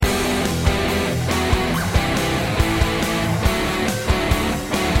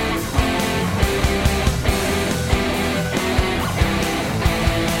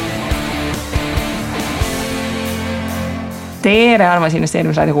Tere, armas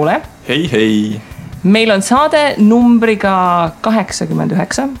investeerimisraadio kuule. Hei. Meil on saade numbriga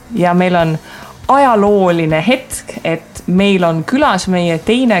 89 ja meil on ajalooline hetk, et meil on külas meie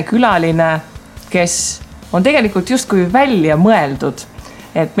teine külaline, kes on tegelikult justkui välja mõeldud.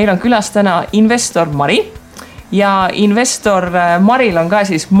 Et meil on külas täna investor Mari ja investor Maril on ka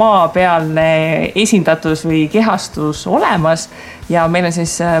siis maapealne esindatus või kehastus olemas ja meil on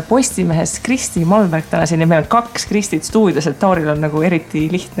siis Postimehes Kristi Malberg täna siin ja meil on 2 Kristit stuudios, et Tauril on nagu eriti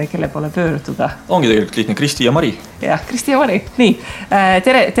lihtne, kelle poole pöörduda. Ongi tegelikult lihtne, Kristi ja Mari. Jah, Kristi ja Mari. Nii,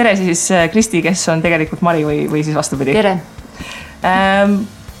 tere siis Kristi, kes on tegelikult Mari või siis vastupidi. Tere.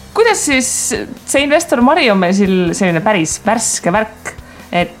 Kuidas siis see investor Mari on meil selline päris värske värk,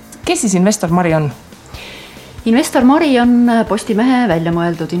 et kes siis investor Mari on? Investor Mari on Postimehe välja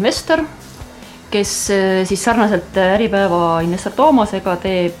mõeldud investor, kes siis sarnaselt Äripäeva investor Toomasega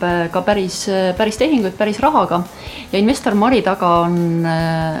teeb ka päris tehinguid, päris rahaga. Ja investor Mari taga on,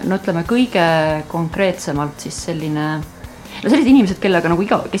 no ütleme, kõige konkreetsemalt siis sellised inimesed, kellega nagu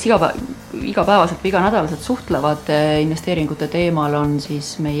kes igapäevaselt või iganädalaselt suhtlevad investeeringute teemal, on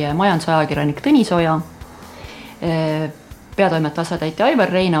siis meie majandusajakirjanik Tõnis Oja, peatoimetaja asetäitja Aivar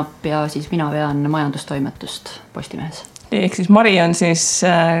Reinap ja siis mina vean majandustoimetust Postimehes. Ehk siis Mari on siis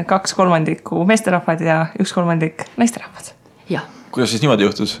 2/3 meesterahvad ja 1/3 naisterahvad. Jah. Kuidas siis niimoodi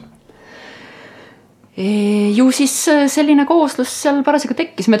juhtus? Ju siis selline kooslus seal parasjagu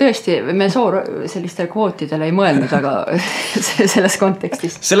tekkis. Me sellistele kvootidele ei mõelnud, aga selles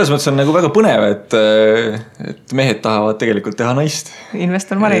kontekstis. Selles mõttes on nagu väga põnev, et mehed tahavad tegelikult teha naist.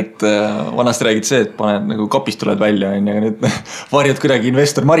 Investor Mari. Et vanasti räägid see, et paned nagu kapist tuled välja, aga nüüd varjad kuidagi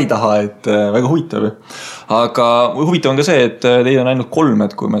investor Mari taha, et väga huvitav. Aga huvitav on ka see, et teid on ainult 3,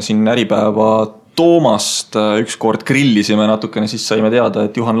 et kui me siin Äripäeva Toomast ükskord grillisime natukene, siis saime teada,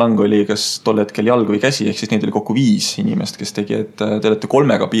 et Juhan Lang oli kas tol hetkel jalg või käsi, ehk siis neid oli kokku 5 inimest, kes tegi, et te olete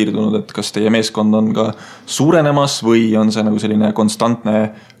 3 piirdunud, et kas teie meeskond on ka suurenemas või on see nagu selline konstantne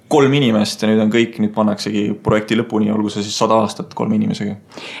 3 inimest ja nüüd on kõik, nüüd pannaksegi projekti lõpuni, olgu see siis 100 aastat 3 inimesega.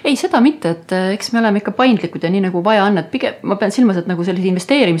 Ei, seda mitte, et eks me oleme ikka paindlikud ja nii nagu vaja on, et pigem ma pean silmas, et nagu sellise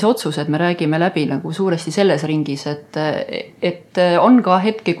investeerimisotsused me räägime läbi nagu suuresti selles ringis, et on ka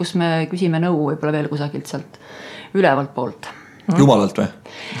hetki, kus me küsime nõu võib-olla veel kusagilt sealt ülevalt poolt. Jumalalt või?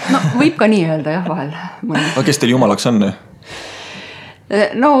 No võib ka nii öelda jah vahel. Aga kes teil jumalaks on?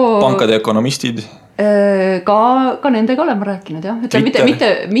 No, pankade ökonomistid? Ka nendega oleme rääkinud, jah.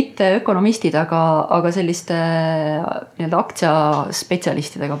 Mitte ökonomistid, aga selliste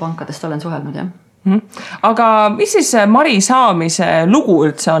aktsiaspetsialistidega pankadest olen suhelnud, jah. Aga mis siis Mari saamise lugu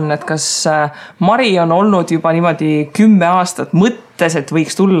üldse on, et kas Mari on olnud juba niimoodi 10 aastat mõttes, et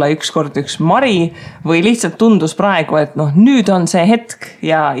võiks tulla ükskord üks Mari või lihtsalt tundus praegu, et nüüd on see hetk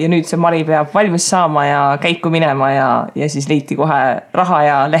ja nüüd see Mari peab valmis saama ja käiku minema ja siis leiti kohe raha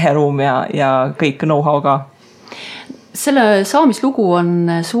ja leheruum ja kõik know-how ka? Selle saamislugu on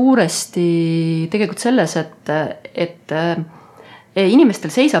suuresti tegelikult selles, et inimestel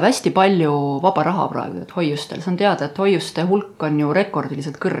seisab hästi palju vaba raha praegu hoiustel. See on teada, et hoiuste hulk on ju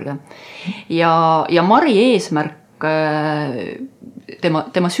rekordiliselt kõrge. Ja Mari eesmärk,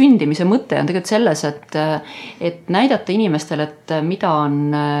 tema sündimise mõte on tegelikult selles, et näidata inimestele, et mida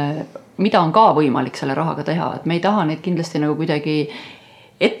on ka võimalik selle rahaga teha. Et me ei taha neid kindlasti nagu kuidagi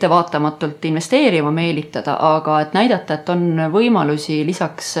ettevaatamatult investeerima meelitada, aga et näidata, et on võimalusi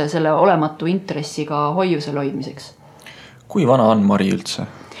lisaks selle olematu intressiga hoiusel hoidmiseks. Kui vana on Mari üldse?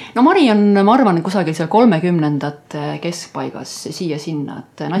 No Mari on, ma arvan, kusagil seal 30 keskpaigas siia-sinna,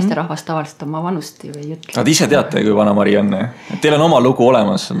 et naisterahvas tavaliselt oma vanust ju ei ütle. Nad ise teate, kui vana Mari on? Teil on oma lugu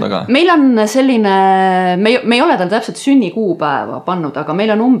olemas seal taga? Meil on selline, me ei ole tal täpselt sünnikuupäeva pannud, aga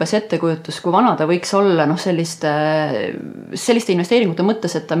meil on umbes ettekujutus, kui vana ta võiks olla selliste investeeringute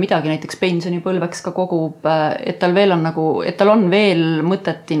mõttes, et ta midagi näiteks pensionipõlveks ka kogub, et tal on veel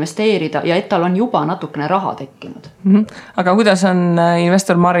mõtet investeerida ja et tal on juba natukene raha tekkinud. Aga kuidas on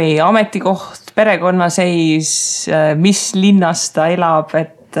investor Mari ametikoht, perekonnaseis, mis linnas ta elab,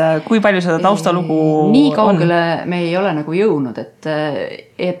 et kui palju seda taustalugu nii kaugele me ei ole nagu jõudnud,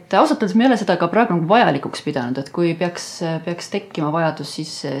 et ausalt öeldes me ei ole seda ka praegu nagu vajalikuks pidanud, et kui peaks tekkima vajadus,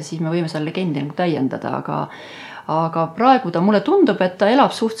 siis me võime selle legendi nagu täiendada, aga praegu ta mulle tundub, et ta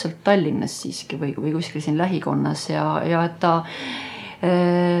elab suhteliselt Tallinnas siiski või kuskil siin lähikonnas ja et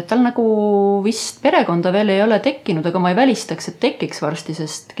tal nagu vist perekonda veel ei ole tekkinud, aga ma ei välistaks, et tekiks varsti,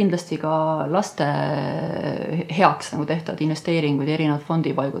 sest kindlasti ka laste heaks nagu tehtavad investeeringud ja erinevad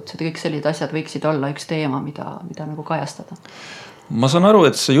fondipaigut. Kõik sellised asjad võiksid olla üks teema, mida nagu kajastada. ma saan aru,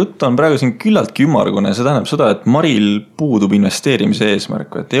 et see jutt on praegu siin küllaltki ümmargune, see tähendab seda, et Maril puudub investeerimise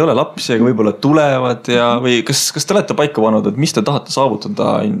eesmärk, et ei ole lapsi, aga võib-olla tulevad ja või kas te olete paika pannud, et mis te tahate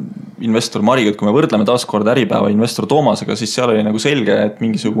saavutada investor Mariga, et kui me võrdleme taaskord Äripäeva investor Toomasega, siis seal oli nagu selge, et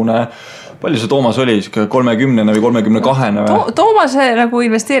mingisugune, palju see Toomas oli, 30 või 32 või? Toomase nagu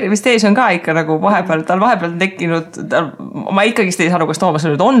investeerimistees on ka ikka nagu tal vahepeal tekkinud, ma ikkagi ei saa aru, kas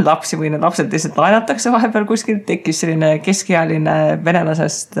Toomasel nüüd on lapsi või need lapsed lihtsalt laenatakse vahepeal kuskil, tekkis selline keskealine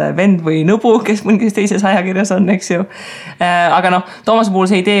venelasest vend või nõbu, kes mingis teises ajakirjas on, eks ju. Aga Toomase puhul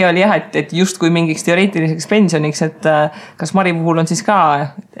see idee oli jah, et just kui mingiks teoreetiliseks pensioniks, et kas Mari puhul on siis ka,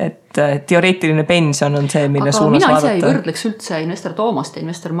 et teoreetiline pension on see, mille suunas vaadata. Mina ise ei võrdleks üldse investor Toomast ja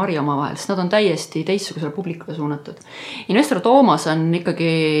investor Mari omavahel, sest nad on täiesti teistsugusele publikule suunatud. Investor Toomas on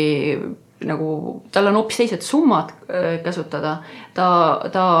ikkagi nagu, tal on hoopis teised summad käsutada,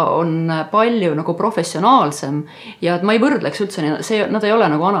 ta on palju nagu professionaalsem ja ma ei võrdleks üldse, nad ei ole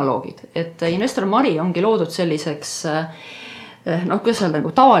nagu analoogid. Et investor Mari ongi loodud selliseks, kuidas öelda,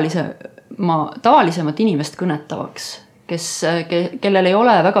 nagu tavalisemat inimest kõnetavaks, kellel ei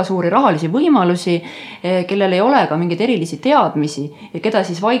ole väga suuri rahalisi võimalusi, kellel ei ole ka mingeid erilisi teadmisi ja keda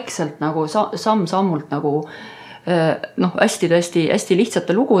siis vaikselt nagu samm-sammult nagu hästi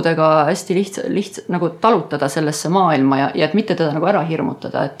lihtsate lugudega, hästi lihtsalt nagu talutada sellesse maailma ja et mitte teda nagu ära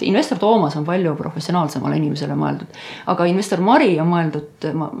hirmutada. Et investor Toomas on palju professionaalsemale inimesele mõeldud, aga investor Mari on mõeldud,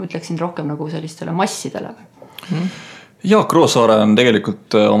 ma ütleksin rohkem nagu sellistele massidele. Jaak Roosaare on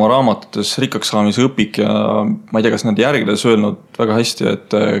tegelikult oma raamatutes rikkaks saamise õpik ja ma ei tea, kas nad järgides öelnud väga hästi, et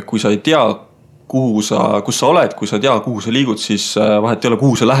kui sa ei tea, kus sa oled, kui sa ei tea, kuhu sa liigud, siis vahet ei ole,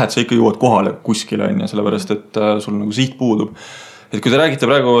 kuhu sa lähed, sa ikka jõuad kohale kuskile, sellepärast, et sul nagu siht puudub. Et kui te räägite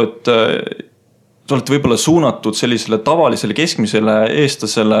praegu, et te olete võib-olla suunatud sellisele tavalisele keskmisele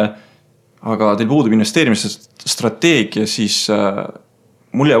eestlasele, aga teil puudub investeerimisstrateegia, siis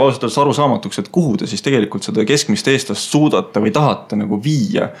mul jääb ausalt öeldes arusaamatuks, et kuhu te siis tegelikult seda keskmist eestlast suudate või tahate nagu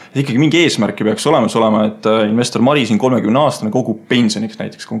viia. Et ikkagi mingi eesmärki peaks olema, et investor Mari siin 30-aastane kogub pensioniks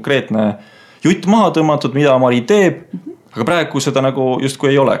näiteks konkreetne jutt maha tõmmatud, mida Mari teeb, aga praegu seda nagu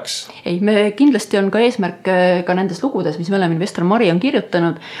justkui ei oleks. Ei, me kindlasti on ka eesmärk ka nendes lugudes, mis me oleme investor Mari on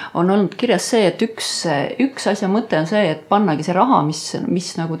kirjutanud, on olnud kirjas see, et üks asja mõte on see, et pannagi see raha,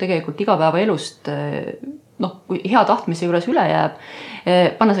 mis nagu tegelikult igapäeva elust kui hea tahtmise juures üle jääb,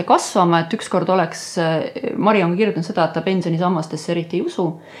 panna see kasvama, et ükskord oleks, Mari on kirjutanud seda, et ta pensionisammastesse eriti ei usu,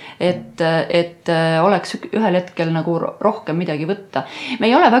 et oleks ühel hetkel nagu rohkem midagi võtta. Me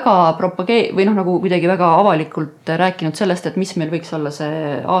ei ole väga või nagu kuidagi väga avalikult rääkinud sellest, et mis meil võiks olla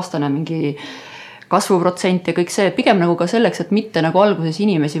see aastane mingi kasvuprotsent ja kõik see, pigem nagu ka selleks, et mitte nagu alguses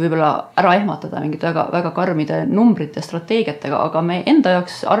inimesi võib-olla ära ehmatada mingit väga, väga karmide numbrite strateegiatega, aga me enda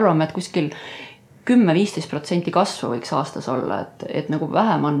jaoks arvame, et kuskil 10-15% kasvu võiks aastas olla, et nagu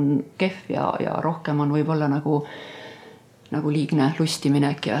vähem on kehv ja rohkem on võib-olla nagu liigne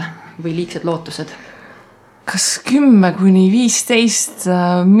lustiminek või liigsed lootused. Kas 10-15?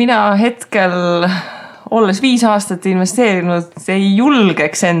 Mina hetkel, olles 5 aastat investeerinud, ei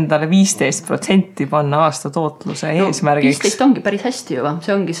julgeks endale 15% panna aasta tootluse eesmärgiks. 15 ongi päris hästi juba,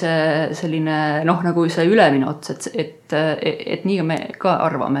 see ongi see selline nagu see ülemine ots, et nii me ka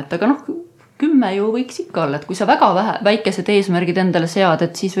arvame, et aga 10 ju võiks ikka olla, et kui sa väga väikesed eesmärgid endale sead,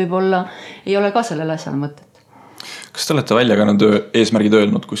 et siis võib-olla ei ole ka sellel asjal mõtet. Kas te olete välja ka need eesmärgid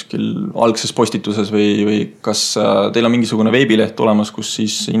öelnud kuskil algses postituses või kas teil on mingisugune veebileht olemas, kus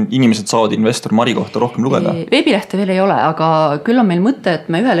siis inimesed saavad investor Mari kohta rohkem lugeda? Veebilehte veel ei ole, aga küll on meil mõte, et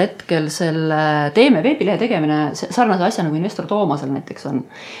me ühel hetkel teeme veebilehe tegemine sarnase asja nagu investor Toomasel näiteks on,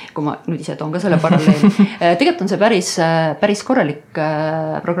 kui ma nüüd ise toon ka selle paralleeli. Tegelikult on see päris korralik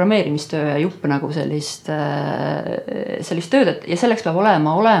programmeerimistöö ja jupp nagu sellist tööd, ja selleks peab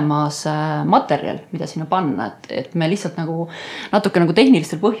olema olemas materjal, mida sinna panna, et me lihtsalt nagu natuke nagu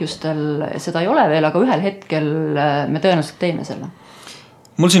tehnilistel põhjustel seda ei ole veel, aga ühel hetkel me tõenäoliselt teeme selle.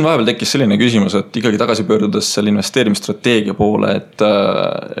 Mul siin vahepeal tekkis selline küsimus, et ikkagi tagasi pöördudes selle investeerimisstrateegia poole,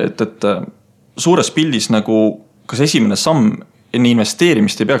 et suures pildis nagu kas esimene samm enne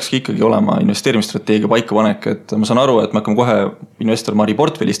investeerimist ei peakski ikkagi olema investeerimisstrateegia paikapanek, et ma saan aru, et me hakkame kohe investor Mari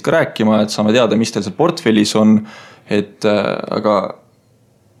portfellist ka rääkima, et saame teada, mis teil seal portfellis on, aga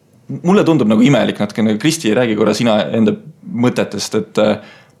mulle tundub nagu imelik natuke, Kristi, räägi korra sina enda mõtetest, et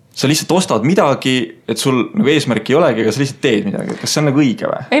sa lihtsalt ostad midagi, et sul nagu eesmärk ei olegi, aga sa lihtsalt teed midagi. Kas see on nagu õige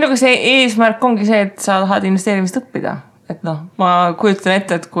või? Ei, aga see eesmärk ongi see, et sa tahad investeerimist õppida. Et ma kujutan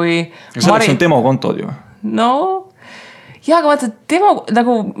ette, et kui selleks on demokontod ju. No, ja, aga vaata,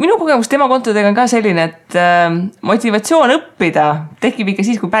 nagu minu kogemus tema kontodega on ka selline, et motivatsioon õppida tekib ikka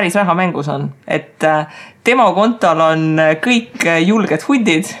siis, kui päris raha mängus on. Et tema kontol on kõik julged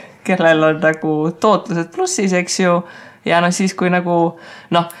hundid, kellel on nagu tootlused plussis, eks ju. Ja siis kui nagu,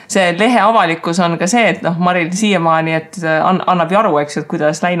 see lehe avalikkus on ka see, et Maril siiamaani, et annab ju aru, eks ju, et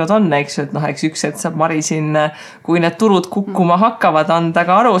kuidas läinud on, eks ju, et eks üks, et saab Mari siin, kui need turud kukkuma hakkavad, anda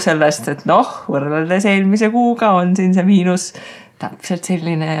ka aru sellest, et võrreldes eelmise kuuga on siin see miinus täpselt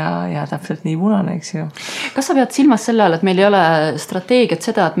selline ja täpselt nii punane, eks ju. Kas sa pead silmas selle all, et meil ei ole strateegiat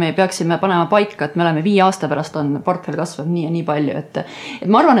seda, et me peaksime panema paika, et me oleme 5 aasta pärast on portfell kasvab nii ja nii palju, et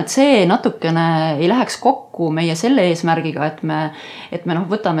ma arvan, et see natukene ei läheks kokku meie selle eesmärgiga, et me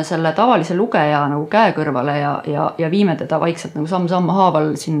võtame selle tavalise lugeja nagu käe kõrvale ja viime teda vaikselt nagu samm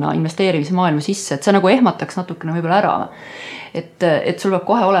haaval sinna investeerimise maailma sisse, et see nagu ehmataks natukene võib-olla ära. Et sul peab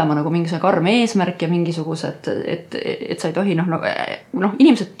kohe olema nagu mingisugune karm eesmärk ja mingisugused, et sa ei tohi,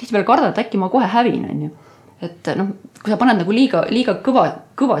 inimesed tihtipeale kardavad, et äkki ma kohe hävin, on ju. Et kui sa paned nagu liiga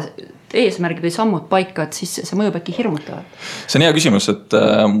kõva eesmärgid või sammud paika, et siis see mõjub äkki hirmutavad. See on hea küsimus, et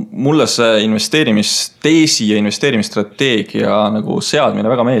mulle see investeerimisteesi ja investeerimisstrateegia nagu seadmine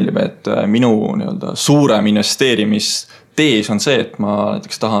väga meeldib, et minu suurem investeerimistees on see, et ma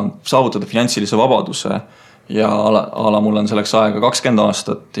näiteks tahan saavutada finantsilise vabaduse ja ala mul on selleks aega 20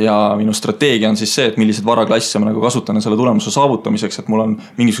 aastat ja minu strateegia on siis see, et millised varaklasse ma nagu kasutan selle tulemuse saavutamiseks, et mul on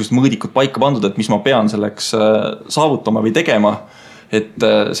mingisugused mõõdikud paika pandud, et mis ma pean selleks saavutama või tegema. Et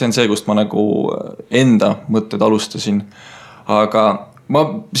see on see, kust ma nagu enda mõtted alustasin. Aga ma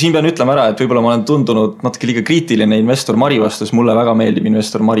siin pean ütlema ära, et võib-olla ma olen tundunud natuke liiga kriitiline investor Mari vastus. Mulle väga meeldib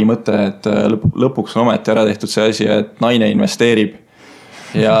investor Mari mõte, et lõpuks on ometi ära tehtud see asi, et naine investeerib.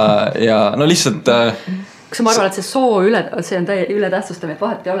 Ja lihtsalt... Kas ma arvan, et see soo see on üle tähtsustamine, et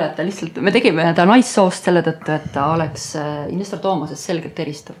vahet ei ole, et ta lihtsalt, me tegime ta naissoost selle tõttu, et ta oleks investor Toomasest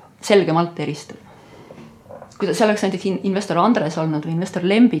selgemalt eristav. Kui see oleks näiteks investor Andres olnud või investor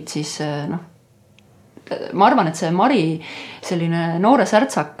Lembit, siis ma arvan, et see Mari selline noore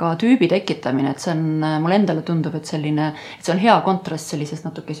särtsaka tüübi tekitamine, et see on, mulle endale tundub, et see on hea kontrast sellises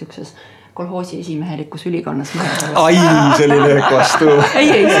natuke siukses kolhoosi esimehelikus ülikonnas. Ai, see oli löök vastu. Ei,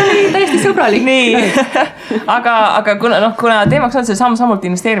 see oli täiesti sõbralik. Nii, aga kuna teemaks on see samm-sammult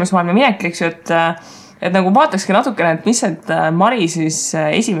investeerimismaailma minek, eks ju, et nagu vaatakski natukene, et mis need Mari siis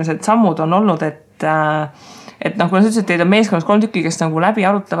esimesed sammud on olnud, et kuna sa ütlesid, et teid on meeskonnas 3 tükki, kes nagu läbi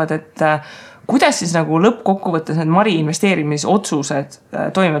arutavad, et kuidas siis nagu lõppkokkuvõttes need Mari investeerimisotsused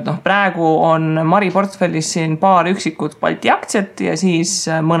toimuvad? Praegu on Mari portfellis siin paar üksikut Balti aktsiat ja siis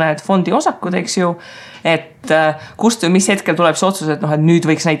mõned fondi osakud, eks ju. Et kust või mis hetkel tuleb see otsus, et nüüd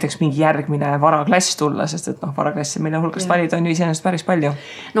võiks näiteks mingi järgmine varaklass tulla, sest et varaklassi mille hulgast valida on ju iseenesest päris palju.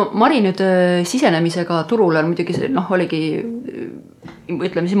 Mari nüüd sisenemisega turule on muidugi oligi,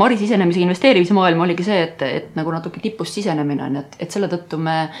 ütleme siis Mari sisenemise investeerimise maailm oligi see, et nagu natuke tipust sisenemine on, et selle tõttu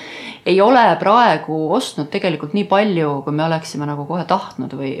me ei ole praegu ostnud tegelikult nii palju, kui me oleksime nagu kohe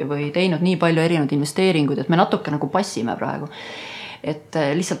tahtnud või teinud nii palju erinevaid investeeringuid, et me natuke nagu passime praegu. Et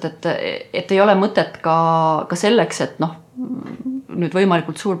lihtsalt, et ei ole mõtet ka selleks, et nüüd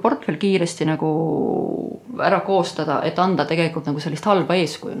võimalikult suur portfell kiiresti nagu ära koostada, et anda tegelikult nagu sellist halba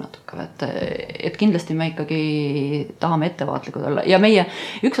eeskuju natuke, et kindlasti me ikkagi tahame ettevaatlikud olla ja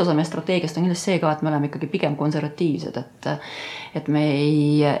üks osa meie strateegiast on kindlasti see ka, et me oleme ikkagi pigem konservatiivsed, et me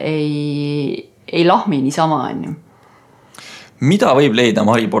ei lahmi niisama, on ju. Mida võib leida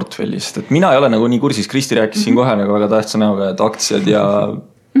Mari portfellist? Et mina ei ole nagu nii kursis, Kristi rääkis siin kohe nagu väga tähtsa näoga, et aktsiad ja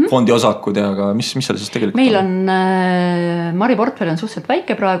fondi osakud ja aga mis seal siis tegelikult meil on? Mari portfell on suhteliselt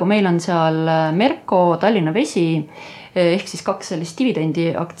väike praegu, meil on seal Merko, Tallinna Vesi, ehk siis 2 sellist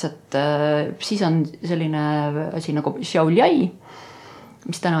dividendi aktsiat, siis on selline asi nagu Xiaoliai,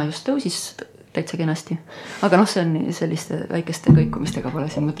 mis täna just tõusis täitsa kenasti. Aga see on selliste väikeste kõikumistega pole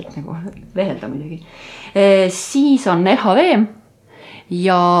siin mõtet nagu vehelda muidugi. Siis on LHV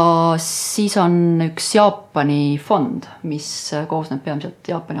ja siis on üks Jaapani fond, mis koosneb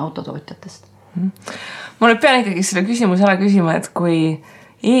peamiselt Jaapani autotootjatest. Ma nüüd pean ikkagi selle küsimuse ära küsima, et kui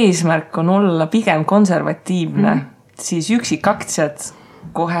eesmärk on olla pigem konservatiivne, siis üksikaktsiad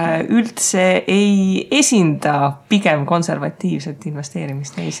kohe üldse ei esinda pigem konservatiivset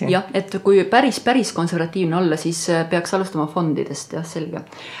investeerimist teisi. Jah, et kui päris konservatiivne olla, siis peaks alustama fondidest, jah, selge.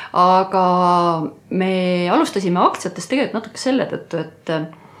 Aga me alustasime aktsiatest tegelikult natuke selle tõttu,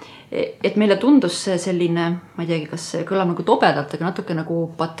 et meile tundus see selline, ma ei teagi, kas see kõlab nagu tobedalt, aga natuke nagu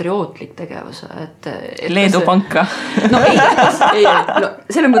patriootlik tegevus. Leedu panka. No ei, no,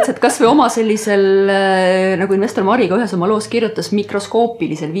 selles mõttes, et kas või oma sellisel, nagu investor Mari ka ühes oma loos kirjutas,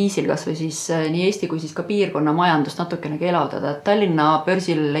 mikroskoopilisel viisil, kas või siis nii Eesti kui siis ka piirkonna majandust natukenegi elavdada. Et Tallinna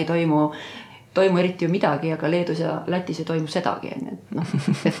börsil ei toimu eriti ju midagi, aga Leedus ja Lätis ei toimu sedagi.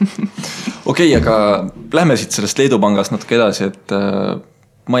 Okei, aga lähme siit sellest Leedu pangast natuke edasi, et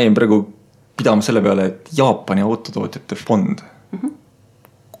ma jäin praegu pidama selle peale, et Jaapani autotootjate fond.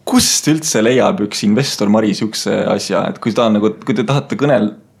 Kust üldse leiab üks investor Mari siukse asja, et kui te tahate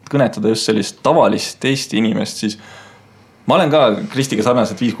kõnetada just sellist tavalist Eesti inimest, siis ma olen ka Kristiga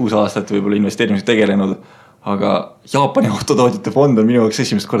sarnaselt 5-6 aastat võib-olla investeerimisega tegelenud, aga Jaapani autotootjate fond on minu jaoks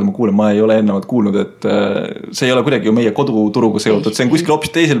esimest korda ma kuulen, ma ei ole ennemalt kuulnud, et see ei ole kuidagi ju meie koduturuga seotud, see on kuskil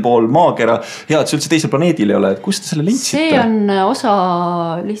hoopis teisel pool maakera, hea, et see üldse teisel planeedil ei ole, et kust te selle leidsite? See on osa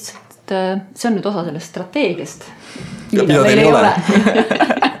lihtsalt, see on nüüd osa sellest strateegiast. Mida teil ei ole?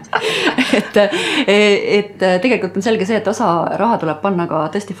 et tegelikult on selge see, et osa raha tuleb panna ka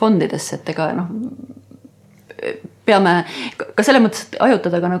tõesti fondidesse, et ega peame ka selle mõttes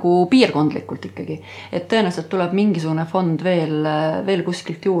ajutada ka nagu piirkondlikult ikkagi, et tõenäoliselt tuleb mingisugune fond veel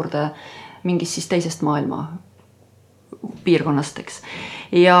kuskilt juurde mingist siis teisest maailma piirkonnast, eks.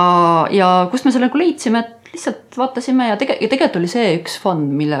 Ja kust me selle nagu leidsime, et lihtsalt vaatasime ja tegelikult oli see üks fond,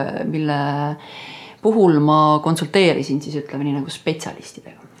 mille puhul ma konsulteerisin siis ütleme nii nagu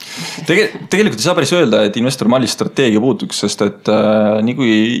spetsialistidega. Tegelikult ei saa päris öelda, et investor Mari strateegia puutuks, sest et nii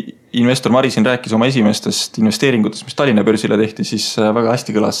kui investor Mari siin rääkis oma esimestest investeeringutest, mis Tallinna börsile tehti, siis väga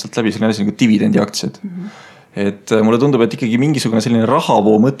hästi kõlas sealt läbi selline asi nagu dividendi aktsiad. Et mulle tundub, et ikkagi mingisugune selline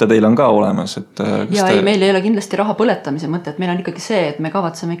rahavoo mõte teil on ka olemas. Ei, meil ei ole kindlasti raha põletamise mõte, et meil on ikkagi see, et me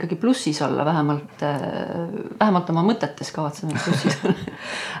kavatseme ikkagi plussis olla, vähemalt oma mõtetes kavatseme plussis olla.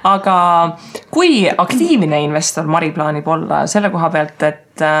 Aga kui aktiivne investor Mari plaanib olla selle koha pealt, et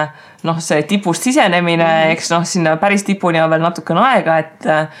see tipust sisenemine, eks sinna päris tipuni on veel natukene aega, et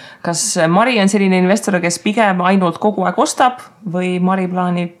kas Mari on selline investor, kes pigem ainult kogu aeg ostab või Mari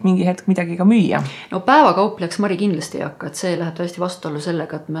plaanib mingi hetk midagi ka müüa? No päevakauplejaks Mari kindlasti ei hakka, et see läheb tõesti vastuollu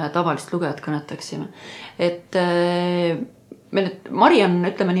sellega, et me tavalist lugejat kõnetaksime. Et Mari on,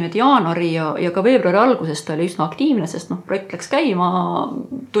 ütleme nii, et jaanuari ja ka veebruari algusest oli üsna aktiivne, sest projekt läks käima,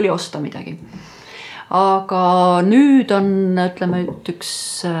 tuli osta midagi. Aga nüüd on, ütleme,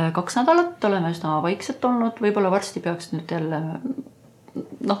 1-2 nädalat oleme üsna vaikselt olnud, võib-olla varsti peaks nüüd jälle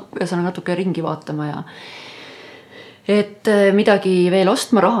ühesõnaga natuke ringi vaatama ja et midagi veel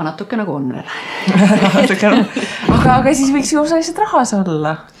ostma, raha natuke nagu on veel. aga siis võiks ju osaliselt rahas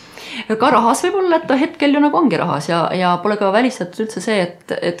olla. Ka rahas võib olla, et hetkel ju nagu ongi rahas ja pole ka välistatud üldse see,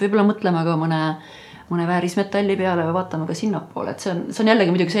 et võib-olla mõtleme ka mõne väärismetalli peale või vaatame ka sinnapoole, et see on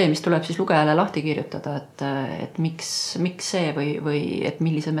jällegi muidugi see, mis tuleb siis lugejale lahti kirjutada, et miks see või et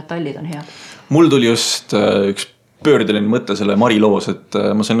millised metallid on head. Mul tuli just üks pöördeline mõte selle Mari loos, et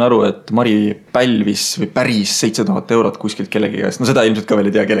ma sain aru, et Mari pälvis või päris 7000 eurot kuskilt kellegi käest, seda ilmselt ka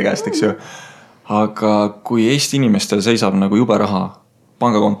veel ei tea kelle käest, eks ju. Aga kui Eesti inimestel seisab nagu jube raha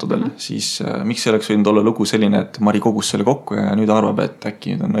pangakontodel, siis miks ei oleks võinud olla lugu selline, et Mari kogus selle kokku ja nüüd arvab, et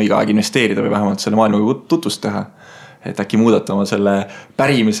äkki nüüd on õige aeg investeerida või vähemalt selle maailmaga tutvust teha. Et äkki muudata oma selle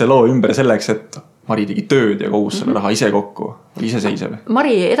pärimise loo ümber selleks, et Mari tegi tööd ja kogus selle raha ise kokku, iseseisev.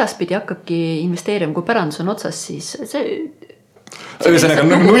 Mari edaspidi hakkabki investeerima, kui pärandus on otsas, siis see ühesõnaga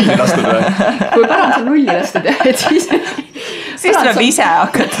nulli lastud või? Kui pärandus on nulli lastud, et siis tuleb ise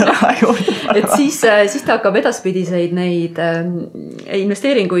hakata raha juurde. Et siis ta hakkab edaspidiseid neid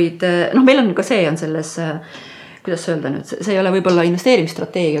investeeringuid, meil on ka see on selles, kuidas öelda nüüd, see ei ole võib-olla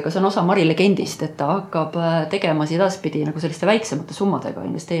investeerimisstrateegia, aga see on osa Mari legendist, et ta hakkab tegema edaspidi nagu selliste väiksemate summadega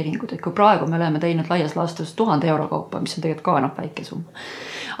investeeringud, et kui praegu me oleme teinud laias laastus 1000 euro kaupa, mis on tegelikult ka väike summa.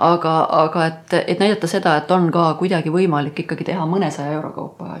 Aga et näidata seda, et on ka kuidagi võimalik ikkagi teha mõnesaja euro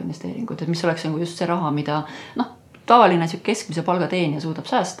kaupa investeeringuid, et mis oleks nagu just see raha, mida tavaline keskmise palgateenija suudab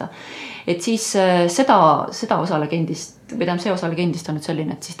säästa. Et siis seda osa legendist, või see osa legendist on nüüd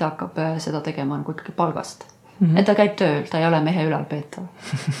selline, et siis ta hakkab seda tegema nagu ikkagi palgast. Et ta käib tööl, ta ei ole mehe ülalpeetav.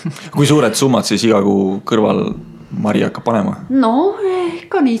 Kui suured summad siis iga kuu kõrval Mari hakkab panema? No,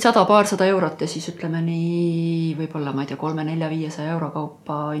 ikka nii 100-200 eurot ja siis ütleme nii võib-olla, ma ei tea, 300-400-500 euro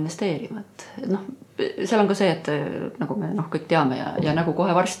kaupa investeerima. Et seal on ka see, et nagu me kõik teame ja nagu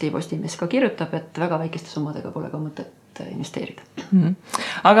kohe varsti Postimees ka kirjutab, et väga väikeste summadega pole ka mõtet investeerida.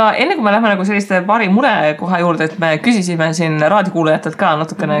 Aga enne kui me lähme nagu selliste paari murekoha juurde, et me küsisime siin raadikuulajatelt ka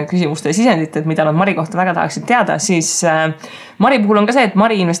natukene küsimuste ja sisendit, et mida nad Mari kohta väga tahaksid teada, siis Mari puhul on ka see, et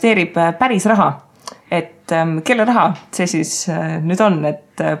Mari investeerib päris raha. et kelle raha see siis nüüd on,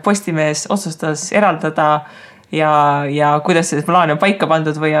 et Postimees otsustas eraldada ja kuidas see plaan on paika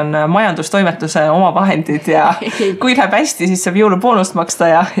pandud või on majandustoimetuse omavahendid ja kui läheb hästi, siis saab jõuluboonust maksta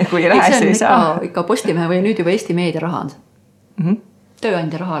ja kui ei lähe, siis ei saa. Ikka Postimehe või nüüd juba Eesti Meedia raha on.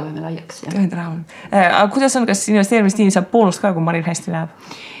 Tööandja raha lööme laiaks. Tööandja raha. Aga kuidas on, kas investeerimistiim saab boonust ka, kui Maril hästi läheb?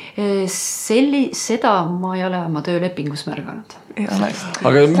 Seda ma ei ole oma töölepingus märganud.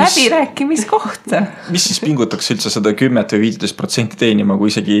 Läbirääkimiskoht. Mis siis pingutaks üldse seda 10 või 15% teenima, kui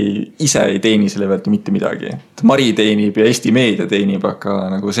isegi ise ei teeni selle pealt mitte midagi? Mari teenib ja Eesti Meedia teenib, aga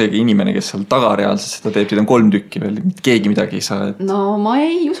nagu seegi inimene, kes seal taga reaalselt seda teeb, on 3 tükki veel, keegi midagi ei saa. No ma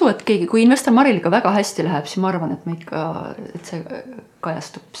ei usu, et keegi, kui investor Maril ikka väga hästi läheb, siis ma arvan, et see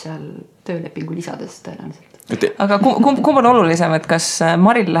kajastub seal töölepingu lisades tõenäoliselt. Aga kumb on olulisem, et kas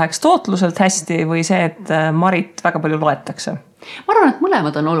Maril läheks tootluselt hästi või see, et Marit väga palju loetakse? Ma arvan, et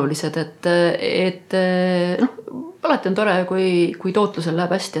mõlemad on olulised, et alati on tore, kui tootlusel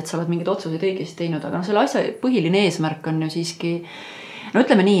läheb hästi, et sa oled mingid otsuseid õigesti teinud, aga selle asja põhiline eesmärk on ju siiski,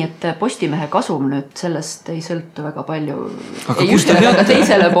 ütleme nii, et Postimehe kasum nüüd sellest ei sõltu väga palju. Aga kus te teate?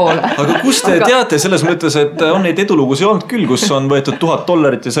 Teisele poole. Aga kus te teate selles mõttes, et on neid edulugusi olnud küll, kus on võetud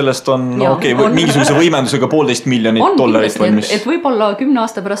 $1000 ja sellest on mingisuguse võimendusega $1,5 miljonit valmis. Et võib-olla 10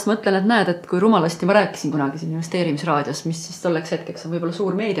 aasta pärast mõtlen, et näed, et kui rumalasti ma rääkisin kunagi siin investeerimisraadios, mis siis tolleks hetkeks on võib-olla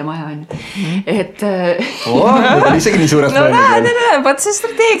suur meediamaja on. Et... isegi nii suurelt vaat see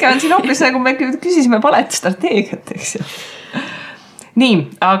strateegia on siin hoopis nagu me küsisime valet strateegiat, eks ju.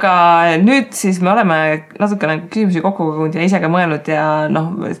 Nii, aga nüüd siis me oleme natukene küsimusi kokku kogunud ja ise ka mõelnud ja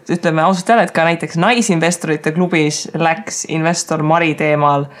ütleme ausalt jälle, et ka näiteks naisinvestorite klubis läks investor Mari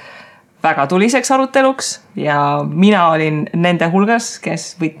teemal väga tuliseks aruteluks ja mina olin nende hulgas,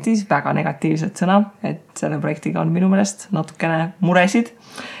 kes võttis väga negatiivset sõna, et selle projektiga on minu meelest natukene muresid.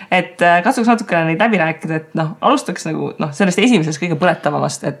 Et katsuks natukene neid läbi rääkida, et alustaks nagu sellest esimesest kõige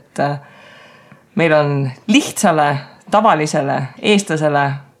põletavamast, et meil on lihtsale tavalisele eestlasele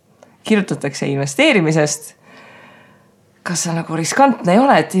kirjutatakse investeerimisest. Kas see nagu riskantne ei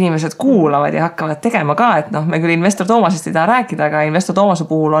ole, et inimesed kuulavad ja hakkavad tegema ka, et me küll investor Toomasest ei taha rääkida, aga investor Toomase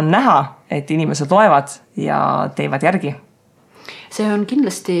puhul on näha, et inimesed loevad ja teevad järgi. See on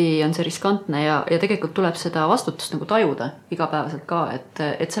kindlasti on see riskantne ja tegelikult tuleb seda vastutust nagu tajuda igapäevaselt ka,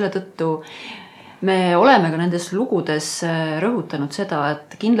 et selle tõttu me oleme ka nendes lugudes rõhutanud seda,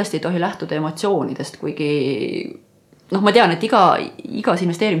 et kindlasti ei tohi lähtuda emotsioonidest, kuigi ma tean, et igas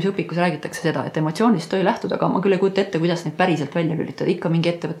investeerimisõpikus räägitakse seda, et emotsioonist tohi lähtuda, aga ma küll ei kujuta ette, kuidas neid päriselt välja lülitada. Ikka mingi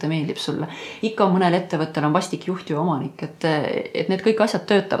ettevõtte meeldib sulle. Ikka mõnel ettevõttel on vastik juht ja omanik, et need kõik asjad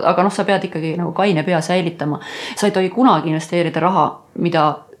töötavad, aga sa pead ikkagi nagu kaine pea säilitama. Sa ei tohi kunagi investeerida raha, mida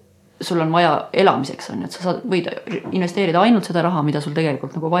sul on vaja elamiseks on, et sa võid investeerida ainult seda raha, mida sul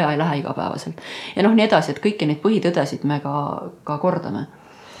tegelikult nagu vaja ei lähe igapäevaselt. Ja nii edasi, et kõiki neid põhitõdesid me ka kordame.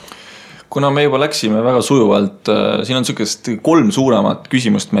 Kuna me juba läksime väga sujuvalt, siin on sellised 3 suuremat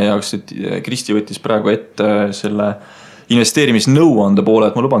küsimust meie jaoks, et Kristi võttis praegu ette selle investeerimisnõuande poole,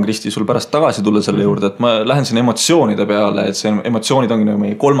 et ma luban, Kristi, sul pärast tagasi tulla selle juurde, et ma lähen siin emotsioonide peale, et see emotsioonid ongi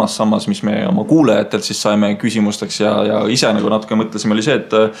meie 3. sammas, mis me oma kuulajatelt siis saime küsimusteks ja ise nagu natuke mõtlesime, oli see,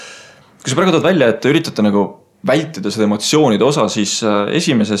 et kui sa praegu tood välja, et üritate nagu vältida seda emotsioonide osa, siis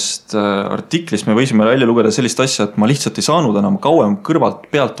esimesest artiklist me võisime välja lugeda sellist asja, et ma lihtsalt ei saanud enam kauem kõrvalt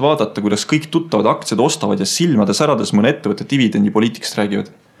pealt vaadata, kuidas kõik tuttavad aktsiad ostavad ja silmade särades mõne ettevõtte dividendipoliitikast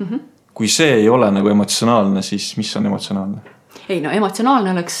räägivad. Kui see ei ole nagu emotsionaalne, siis mis on emotsionaalne? Ei,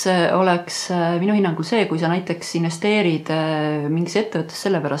 emotsionaalne oleks minu hinnangul see, kui sa näiteks investeerid mingis ettevõttes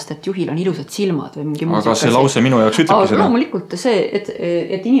sellepärast, et juhil on ilusad silmad või mingi aga see lause minu jaoks ütlebki seda. Loomulikult see,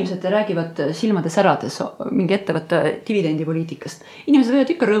 et inimesed räägivad silmade särades mingi ettevõtte dividendipoliitikast. Inimesed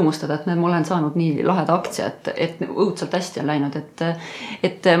võivad ikka rõõmustada, et ma olen saanud nii laheda aktsia, et õudselt hästi on läinud.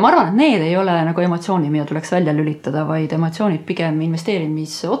 Et ma arvan, et need ei ole nagu emotsioonid, mida tuleks välja lülitada, vaid emotsioonid pigem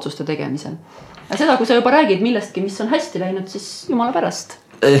investeerimisotsuste tegemisel. Ja seda, kui sa juba räägid millestki, mis on hästi läinud, siis jumala pärast.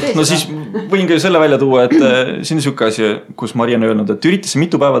 No siis võin ka selle välja tuua, et siin on siuke asi, kus Mari on öelnud, et üritas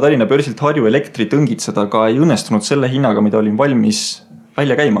mitu päeva Tallinna börsilt Harju elektrit õngitseda, aga ei õnnestunud selle hinnaga, mida olin valmis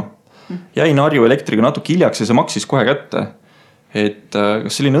välja käima. Jäin Harju elektriga natuke hiljaks ja see maksis kohe kätte. Et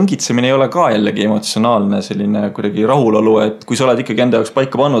kas selline õngitsemine ei ole ka jällegi emotsionaalne, selline kuidagi rahulolu, et kui sa oled ikkagi enda jaoks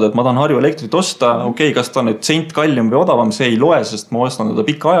paika pannud, et ma tahan Harju elektrit osta, kas ta on nüüd sent kallim või odavam, see ei loe, sest ma ostan teda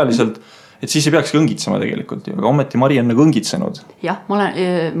pikaajaliselt. Et siis ei peakski õngitsema tegelikult, aga ometi Mari on nagu õngitsenud. Jah,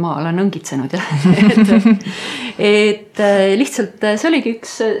 ma olen õngitsenud. et lihtsalt see oligi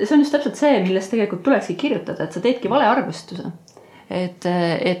see on just täpselt see, millest tegelikult tulekski kirjutada, et sa teedki vale arvestuse.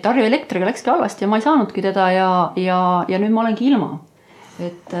 Et Harju elektriga läkski halvasti ja ma ei saanudki teda ja nüüd ma olengi ilma.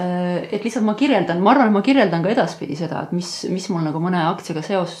 et lihtsalt ma arvan, et ma kirjeldan ka edaspidi seda, et mis mul nagu mõne aktsiaga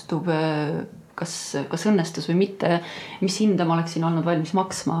seostub, kas õnnestus või mitte, mis hinda ma oleksin olnud valmis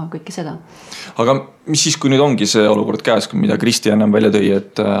maksma, kõike seda. Aga mis siis, kui nüüd ongi see olukord käes, mida Kristi ennem välja tõi,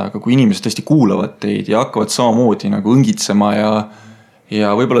 et aga kui inimesed tõesti kuulavad teid ja hakkavad samamoodi nagu õngitsema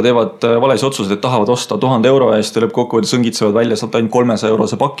ja võib-olla teevad valesi otsused, et tahavad osta 1000 euro eest ja lõppkokkuvõttes õngitsevad välja sealt ainult 300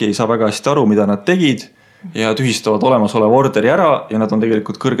 eurose paki, ei saa väga hästi aru, mida nad tegid ja tühistavad olemasoleva orderi ära ja nad on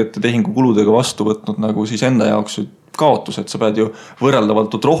tegelikult kõrgete tehingukuludega vastu võtnud nagu siis enda jaoks kaotus, et sa pead ju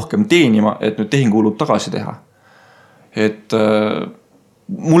võrreldavaltult rohkem teenima, et nüüd tehingukulud tagasi teha. Et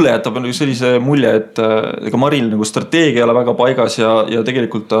mulle jätab sellise mulje, et ega Maril nagu strateegia ei ole väga paigas ja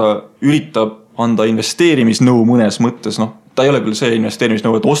tegelikult ta üritab anda investeerimisnõu mõnes mõttes, ta ei ole küll see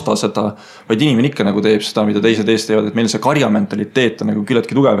investeerimisnõu, et osta seda, vaid inimene ikka nagu teeb seda, mida teised eest teevad, et meil see karjamentalitteet on nagu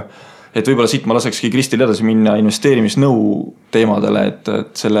küllaltki tugev. Et võib-olla siit ma lasekski Kristil edasi minna investeerimisnõu teemadele, et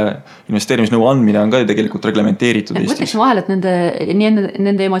selle investeerimisnõu andmine on ka tegelikult reglementeeritud Eestis. Mõtleks vahel, et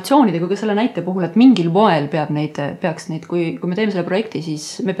nende emotsioonide kui ka selle näite puhul, et mingil moel peaks neid, kui me teeme selle projekti, siis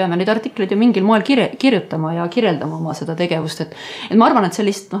me peame neid artikleid ju mingil moel kirjutama ja kirjeldama oma seda tegevust. Et ma arvan, et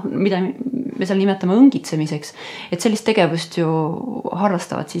sellist, mida me seal nimetame õngitsemiseks, et sellist tegevust ju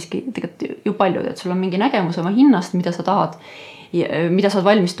harrastavad siiski tegelikult ju paljud, et sul on mingi nägemus oma hinnast, mida sa tahad, mida sa oled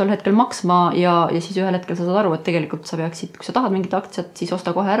valmis tol hetkel maksma ja siis ühel hetkel sa saad aru, et tegelikult sa peaksid, kui sa tahad mingit aktsiat, siis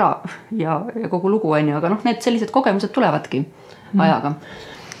osta kohe ära ja kogu lugu on ju, aga need sellised kogemused tulevadki ajaga.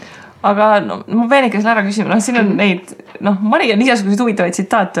 Aga ma pean ikka selle ära küsima, siin on neid, Mari on igasuguseid huvitavaid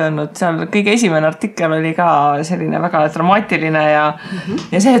tsitaate öelnud, seal kõige esimene artikkel oli ka selline väga dramaatiline ja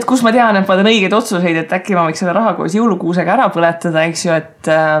see, et kus ma tean, et ma teen õigeid otsuseid, et äkki ma võiks selle raha koos jõulukuusega ära põletada, eks ju,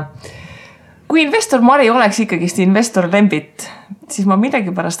 et kui investor Mari oleks ikkagist investor Lembit, siis ma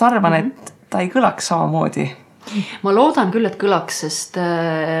millegi pärast arvan, et ta ei kõlaks samamoodi. Ma loodan küll, et kõlaks, sest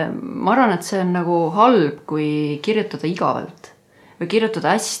ma arvan, et see on nagu halb, kui kirjutada igavalt või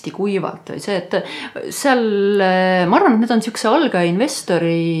kirjutada hästi kuivalt. See, et seal, ma arvan, et need on niisuguse algaja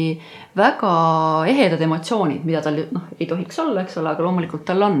investori väga ehedad emotsioonid, mida tal ei tohiks olla, eks ole, aga loomulikult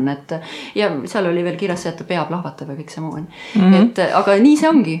tal on. Ja seal oli veel kirjas see, et ta peab lahvatab ja kõik see muu. Aga nii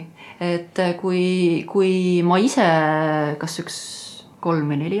see ongi. Et kui ma ise kas 3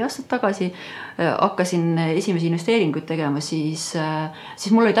 või 4 aastat tagasi hakkasin esimesi investeeringuid tegema, siis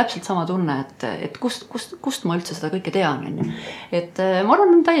mul oli täpselt sama tunne, et kust ma üldse seda kõike tean. Et ma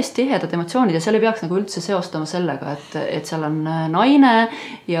arvan, on täiesti ehedad emotsioonid ja seal ei peaks nagu üldse seostama sellega, et seal on naine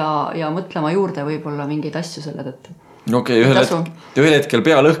ja mõtlema juurde võib-olla mingeid asju selle tõttu. Okei, ühel hetkel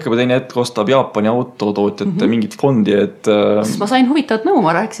pea lõhkeb ja teine hetk ostab Jaapani autotootjate mingit fondi, et ma sain huvitavat nõu,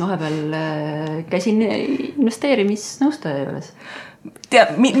 ma rääkisin vahepeal, käisin investeerimisnõustaja juures.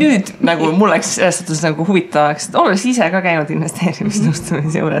 Nüüd nagu mul läks selles nagu huvitavaks, et olles ise ka käinud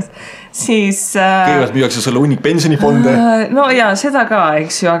investeerimisnõustamise juures, siis kõigepealt müüakse sulle hunnik pensionifonde. No ja seda ka,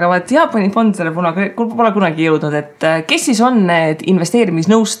 eks ju, aga vaat Jaapani fondidele pole kunagi jõudnud, et kes siis on need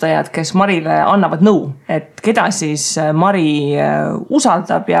investeerimisnõustajad, kes Marile annavad nõu, et keda siis Mari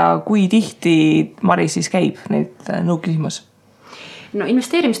usaldab ja kui tihti Mari siis käib neid nõu küsimus? No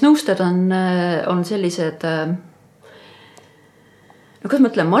investeerimisnõustajad on sellised kuidas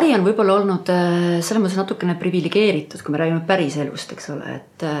ma ütlen, Mari on võib-olla olnud selles mõttes natukene privilegeeritud, kui me räägime päris elust, eks ole,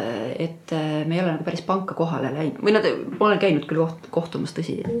 et me ei ole nagu päris panka kohale läinud. Või ma olen käinud küll kohtumas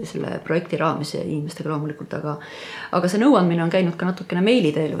tõsi selle projekti raames ja inimestega loomulikult, aga see nõuandmine on käinud ka natukene meili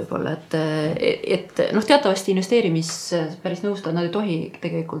teel võib-olla, et teatavasti investeerimis päris nõustajad, nad ei tohi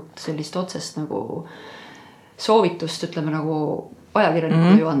tegelikult sellist otsest nagu soovitust, ütleme nagu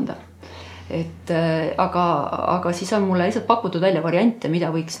ajakirjanikule ju anda. Aga siis on mulle lihtsalt pakutud välja variante, mida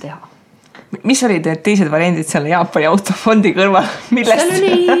võiks teha. Mis olid need teised variandid selle Jaapani autofondi kõrval? Millest?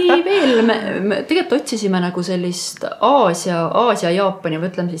 Seal oli veel, me tegelikult otsisime nagu sellist Aasia Jaapani, või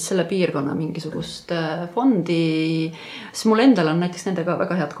ütleme siis selle piirkonna mingisugust fondi, siis mul endal on näiteks nendega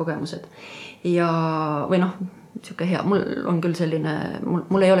väga head kogemused. Ja, või niisugune hea, mul on küll selline,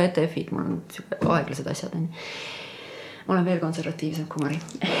 mul ei ole ETF-id, mul on niisugune aeglased asjad. Ma olen veel konservatiivsem kui Mari.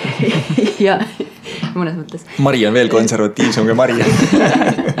 Ja mõnes mõttes. Mari on veel konservatiivsem kui Mari.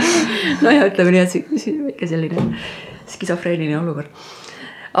 No ja ütleme nii, et selline skisofreeniline olukord.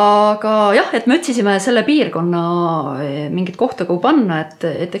 Aga jah, et me otsisime selle piirkonna mingit kohta, kuhu panna,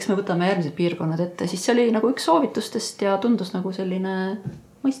 et eks me võtame järgmised piirkonnad ette. Siis see oli nagu üks soovitustest ja tundus nagu selline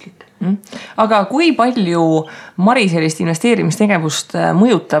mõistlik. Aga kui palju Mari sellist investeerimistegevust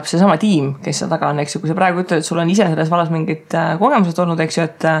mõjutab see sama tiim, kes seal taga on, eks ju, kui sa praegu ütled, et sul on ise selles vallas mingid kogemused olnud, eks ju,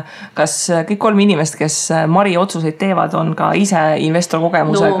 et kas kõik 3 inimest, kes Mari otsuseid teevad, on ka ise investor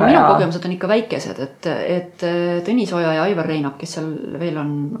kogemusega? No minu kogemused on ikka väikesed, et Tõnis Oja ja Aivar Reinab, kes seal veel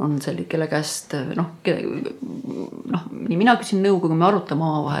on selline, kelle käest nii mina küsin nõu, kui me arutame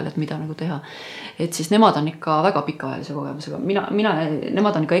omavahel, et mida nagu teha. Et siis nemad on ikka väga pikaajalise kogemusega.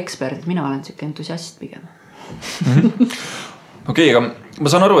 Nemad on ikka eksperdid, mina olen siuke entusiast pigem. Okei, aga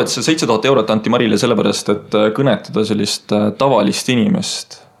ma saan aru, et see 7000 eurot anti Marile sellepärast, et kõnetada sellist tavalist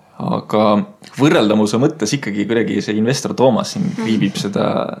inimest. Aga võrreldamuse mõttes ikkagi kuidagi see investor Toomas siin kriibib seda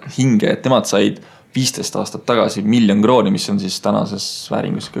hinge, et nemad said 15 aastat tagasi 1 000 000 krooni, mis on siis tänases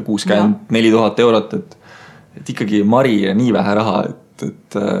vääringus 64 000 eurot, et ikkagi Mari nii vähe raha,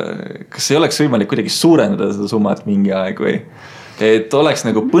 et kas ei oleks võimalik kuidagi suurendada seda summat mingi aeg või et oleks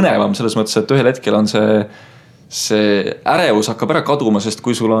nagu põnevam selles mõttes, et ühel hetkel on see ärevus hakkab ära kaduma, sest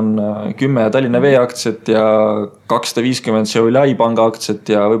kui sul on 10 Tallinna Vee aktsiat ja 250 Šiauliai panga aktsiat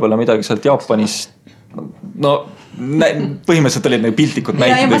ja võib-olla midagi sealt Jaapanist, no põhimõtteliselt olid nagu piltlikud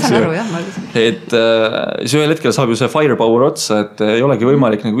näited, et siis ühel hetkel saab ju see firepower otsa, et ei olegi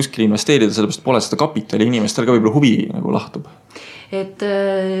võimalik nagu kuskil investeerida, sellepärast pole seda kapitali, inimestel ka võib-olla huvi nagu lahtub. Et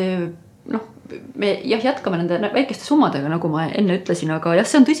me jätkame nende väikeste summadega, nagu ma enne ütlesin, aga jah,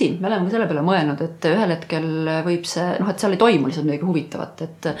 see on tõsi, me oleme ka selle peale mõelnud, et ühel hetkel võib see, et seal ei toimu lihtsalt midagi huvitavat,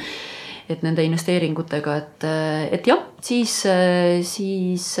 et nende investeeringutega, et jah, siis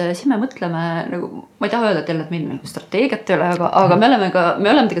me mõtleme, nagu, ma ei taha öelda, et jälle, et meil nagu strateegiat ei ole, aga me oleme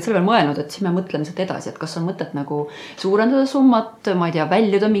tegelikult selle peale mõelnud, et siis me mõtleme sealt edasi, et kas on mõtet nagu suurendada summat, ma ei tea,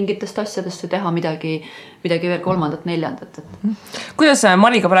 väljuda mingitest asjadest või teha midagi veel 3., 4. Kuidas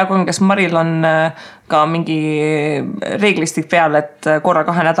Mariga praegu on, kas Maril on ka mingi reeglistik peal, et korra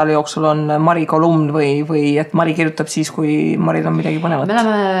 2 nädala jooksul on Mari kolumn või et Mari kirjutab siis, kui Maril on midagi põnevat?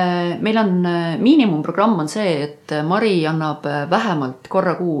 Meil on miinimumprogramm on see, et Mari annab vähemalt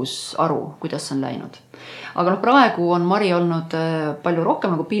korra kuus aru, kuidas on läinud. Aga praegu on Mari olnud palju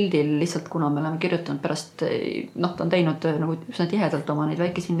rohkem nagu pildil, lihtsalt kuna me oleme kirjutanud pärast, ta on teinud nagu üsna tihedalt oma neid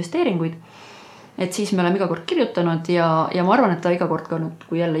väikesi investeeringuid. Et siis me oleme iga kord kirjutanud ja ma arvan, et ta iga kord ka nüüd,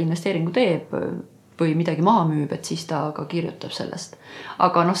 kui jälle investeeringu teeb või midagi maha müüb, et siis ta ka kirjutab sellest.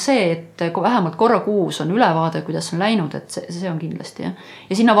 Aga see, et vähemalt korra kuus on ülevaade, kuidas on läinud, et see on kindlasti.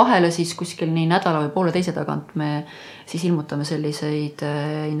 Ja sinna vahele siis kuskil nii nädala või poole teise tagant me siis ilmutame selliseid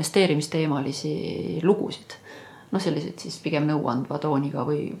investeerimisteemalisi lugusid. Sellised siis pigem nõuandva tooniga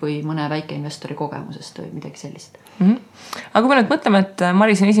või mõne väikeinvestori kogemusest või midagi sellist. Aga kui me nüüd mõtleme, et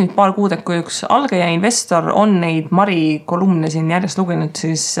Mari siin esimesed paar kuud, et kui üks algaja investor on neid Mari kolumne siin järjest lugenud,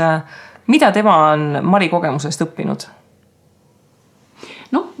 siis mida tema on Mari kogemusest õppinud?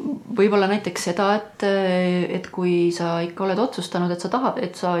 Võib-olla näiteks seda, et kui sa ikka oled otsustanud, et sa tahad,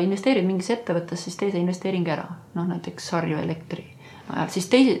 et sa investeerid mingis ettevõttes, siis tee see investeering ära. Näiteks Harju Elektri. Siis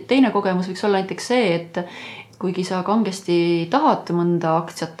teine kogemus võiks olla näiteks see, et kuigi sa kangesti tahad mõnda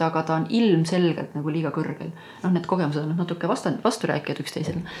aktsiat, aga ta on ilmselgelt nagu liiga kõrgel. Need kogemused on natuke vasturääkijad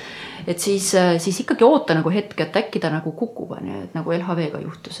üksteisel. Et siis ikkagi oota nagu hetke, et äkki ta nagu kukub, et nagu LHV-ga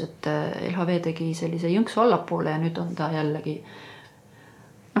juhtus, et LHV tegi sellise jõnksu allapoole ja nüüd on ta jällegi,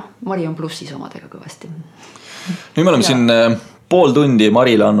 Mari on plussis omadega kõvasti. Nüüd me oleme siin pool tundi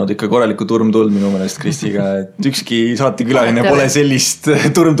Marile andnud ikka korraliku turmtuld minu meelest Kristiga, et ükski saatekülaline pole sellist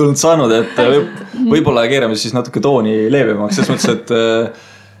turmtuld saanud, et võib-olla keerame siis natuke tooni leebemaks, selles mõttes,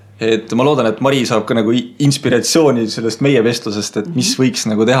 et ma loodan, et Mari saab ka nagu inspiratsiooni sellest meie vestlusest, et mis võiks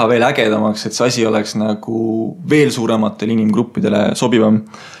nagu teha veel ägedamaks, et see asi oleks nagu veel suurematele inimgruppidele sobivam.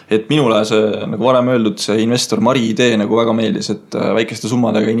 Et minule see, nagu varem öeldud, see investor Mari idee nagu väga meeldis, et väikeste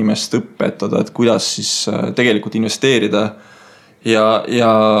summadega inimest õpetada, et kuidas siis tegelikult investeerida. Ja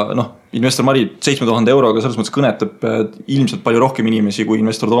investor Mari 7000 euroga selles mõttes kõnetab ilmselt palju rohkem inimesi kui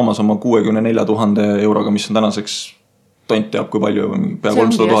investor Toomas oma 64 000 euroga, mis on tänaseks tont teab kui palju, pea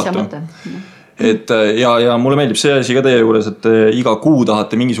 300 000. Et ja mulle meeldib see asi ka teie juures, et iga kuu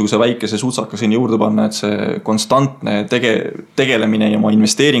tahate mingisuguse väikese sutsaka sinna juurde panna, et see konstantne tegelemine ja oma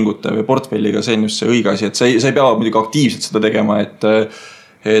investeeringute või portfelliga, see on just see õige asi, et sa ei pea muidugi aktiivselt seda tegema, et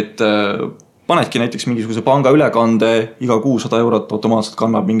panedki näiteks mingisuguse panga ülekande, iga kuu 100 eurot automaatselt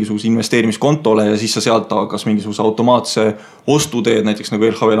kannab mingisuguse investeerimiskontole ja siis sa sealt kas mingisuguse automaatse ostu teed, näiteks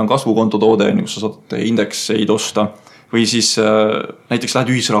nagu LHV-l on kasvukontotoode, kus sa saad indekseid osta või siis näiteks lähed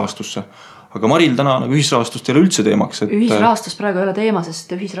ühisrahastusse. Aga Maril täna nagu ühisrahastust ei ole üldse teemaks. Ühisrahastus praegu ei ole teema,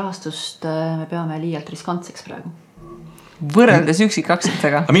 sest ühisrahastust me peame liialt riskantseks praegu. Võrreldes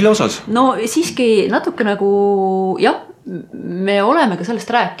üksikaktsiatega. Aga mille osas? No siiski natuke nagu, jah, me oleme ka sellest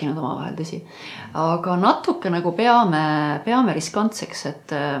rääkinud omavahel, tõsi. Aga natuke nagu peame riskantseks,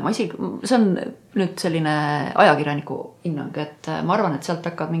 et see on nüüd selline ajakirjaniku hinnang, et ma arvan, et sealt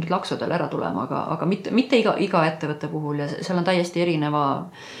hakkavad mingid laksudel ära tulema, aga mitte iga ettevõtte puhul ja seal on täiesti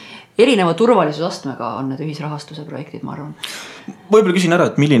erineva turvalisusastmega on need ühisrahastuse projektid, ma arvan. Võib-olla küsin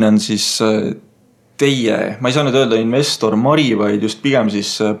ära, et milline on siis teie, ma ei saa nüüd öelda investor Mari, vaid just pigem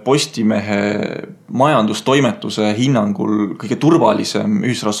siis Postimehe majandustoimetuse hinnangul kõige turvalisem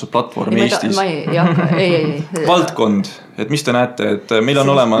ühisrahastusplatvorm Eestis. Ei. Valdkond, et mis te näete, et meil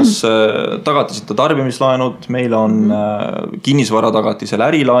on olemas tagatiseta tarbimislaenud, meil on kinnisvara tagatisel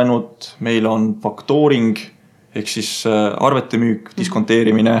ärilaenud, meil on factoring ehk siis arvete müük,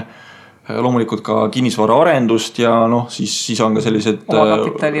 diskonteerimine, loomulikult ka kinnisvara arendust ja siis on ka sellised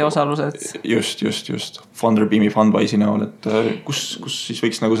omakapitali osalused. Just. Funderbeami, Fundwise'i näol, et kus siis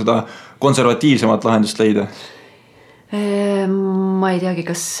võiks nagu seda konservatiivsemat lahendust leida? Ma ei teagi,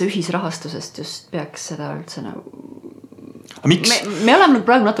 kas ühisrahastusest just peaks seda üldse nagu... Miks? Me oleme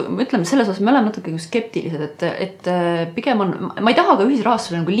praegu ütleme selles osas, me oleme natuke skeptilised, et pigem on, ma ei taha ka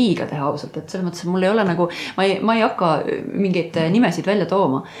ühisrahastusele nagu liiga teha ausalt, et selles mõttes, et mul ei ole nagu, ma ei hakka mingeid nimesid välja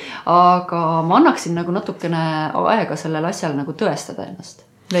tooma, aga ma annaksin nagu natukene aega sellel asjal nagu tõestada ennast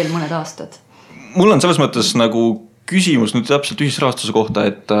veel mõned aastad. Mul on selles mõttes nagu küsimus nüüd täpselt ühisrahastuse kohta,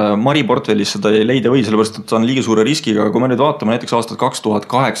 et Mari portfellis seda ei leida või, sellepärast, et ta on liiga suure riskiga, kui me nüüd vaatame näiteks aastat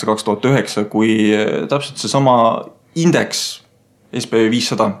 2008-2009, kui täpselt see sama indeks SPV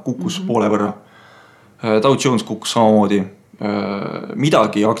 500 kukkus poole võrra. Dow Jones kukkus samamoodi.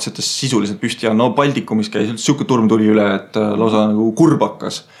 Midagi aktsiatest sisuliselt püsti ja Baltikumis käis üldse siuke turm tuli üle, et lausa nagu kurb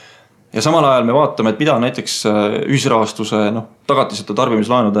hakkas. Ja samal ajal me vaatame, et mida on näiteks ühisrahastuse tagatiseta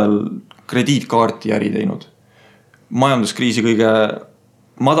tarbimislaenudel krediitkaarti äri teinud. Majanduskriisi kõige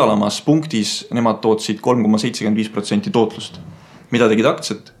madalamas punktis nemad tootsid 3,75% tootlust. Mida tegid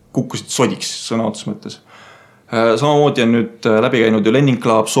aktsiat? Kukkusid sodiks sõna otses mõttes. Samamoodi on nüüd läbi käinud ju Lending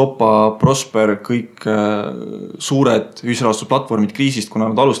Club, Sopa, Prosper, kõik suured ühisrahastusplatvormid kriisist, kuna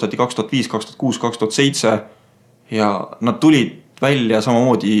nad alustati 2005, 2006, 2007 ja nad tulid välja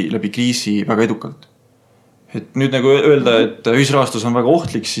samamoodi läbi kriisi väga edukalt. Et nüüd nagu öelda, et ühisrahastus on väga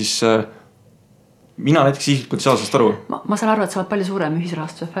ohtlik, siis mina näiteks isiklikult saa sellest aru. Ma saan aru, et sa oled palju suurem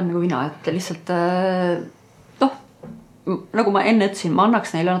ühisrahastuse fänn nagu mina, et lihtsalt nagu ma enne ütlesin, ma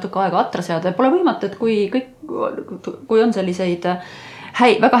annaks neile natuke aega atra seada ja pole võimatu, et kui on selliseid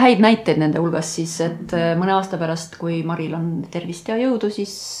väga häid näiteid nende hulgas, siis et mõne aasta pärast, kui Maril on tervist ja jõudu,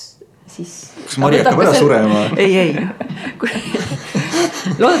 siis kas Mari hakkab ära surema? Ei.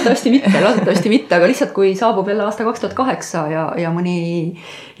 Loodetavasti mitte, aga lihtsalt kui saabub jälle aasta 2008 ja mõni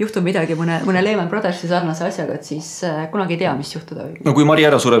juhtub midagi mõne Lehman Brothersi sarnase asjaga, et siis kunagi ei tea, mis juhtuda võib. No kui Mari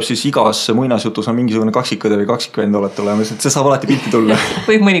ära sureb, siis igas muinasjutus on mingisugune kaksikõde või kaksikvend olete olemas, et see saab alati pilti tulla.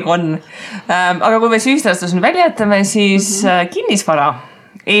 Võib mõniga on. Aga kui me ühisrahastus välja jätame, siis kinnisvara.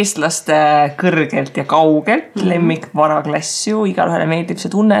 Eestlaste kõrgelt ja kaugelt lemmikvaraklass ju, igalühele meeldib see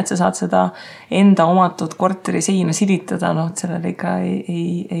tunne, et sa saad seda enda omatud korteri seina silitada, sellele ikka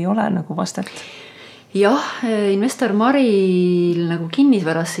ei ole nagu vastet. Jah, investor Maril nagu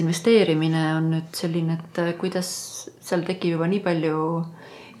kinnisvarasse investeerimine on nüüd selline, et kuidas seal tekib juba nii palju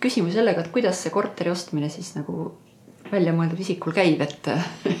küsimus sellega, et kuidas see korteri ostmine siis nagu välja mõeldud isikul käib, et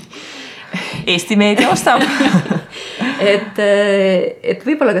Eesti meedia ostab. et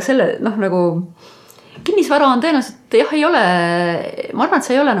võib-olla ka selle, nagu kinnisvara on tõenäoliselt, ei ole, ma arvan, et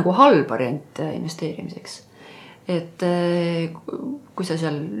see ei ole nagu halb variant investeerimiseks. Et kui sa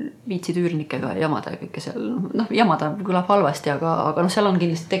seal viitsid üürnikega jamada ja kõike seal, jamada kõlab halvasti, aga seal on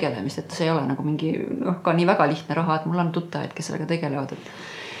kindlasti tegelemist, et see ei ole nagu mingi, ka nii väga lihtne raha, et mul on tuttajaid, kes sellega tegelevad,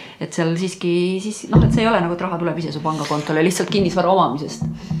 et seal siiski, et see ei ole nagu, et raha tuleb ise su pangakontole lihtsalt kinnisvara omamisest.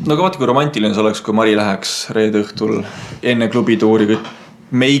 No aga vaata, kui romantiline see oleks, kui Mari läheks reede õhtul enne klubituuri, kui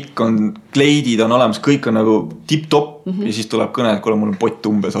meik on, kleidid on olemas, kõik on nagu tip-top ja siis tuleb kõne, et kuule, mul on pott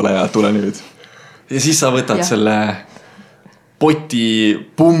umbes ole ja tule nüüd. Ja siis sa võtad selle poti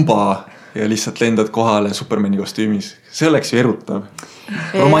pumba ja lihtsalt lendad kohale Supermani kostüümis. See oleks ju erutav.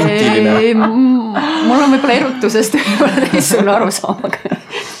 Romantiline. Mul on võib-olla erutusest teistsugune arusaamaga.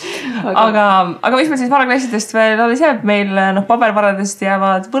 Aga mis meil siis varaklassidest veel alles jääb? Meil pabervaradest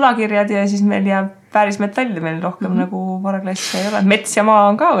jäävad võlakirjad ja siis meil jääb väärismetalli, meil rohkem nagu varaklassi ei ole. Mets ja maa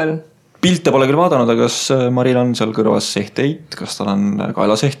on ka veel. Pilte pole küll vaadanud, aga kas Maril on seal kõrvas sehteid? Kas tal on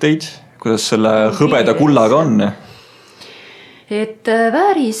kaelasehteid? Kuidas selle hõbeda kullaga on? et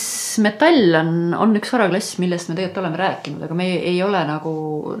väärismetall on üks varaklass, millest me tegelikult oleme rääkinud, aga me ei ole nagu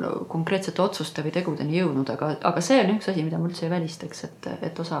konkreetsete otsuste või tegudeni jõudnud, aga see on üks asi, mida ma üldse ei välistaks,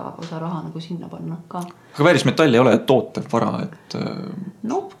 et osa raha nagu sinna panna ka. Aga väärismetall ei ole tootev vara, et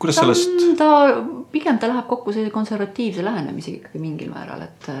no, kuidas sellest? Pigem ta läheb kokku sellise konservatiivse lähenemisega ikkagi mingil määral,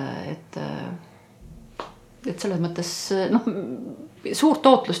 et selles mõttes suurt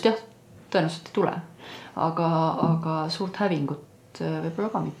tootlust jah, tõenäoliselt ei tule. Aga suurt hävingut võib-olla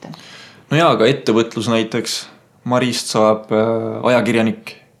ka mitte. No jaa, aga ettevõtlus näiteks, Marist saab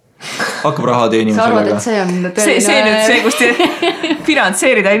ajakirjanik, hakkab raha teenima sa arvad, sellega. Et see on tõeline... See nüüd see, kus te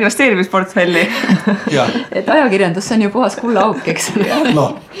finantseerida investeerimisportfelli. Et ajakirjandus on ju puhas kullaauk, eks. No,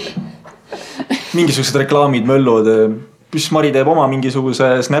 mingisugused reklaamid, möllud, mis Mari teeb oma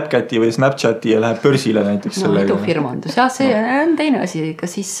mingisuguse Snapchati või Snapchati ja läheb börsile näiteks sellega. Idufirmandus, jah, see on teine asi, ka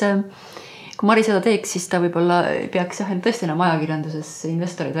siis... Kui Mari seda teeks, siis ta võib-olla peaks tõesti enam ajakirjanduses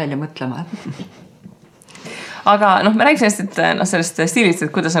investorid välja mõtlema. Aga me räägime sellest stiilist,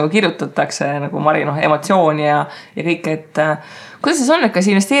 et kuidas nagu kirjutatakse nagu Mari emotsiooni ja kõik, et kuidas siis on, et kas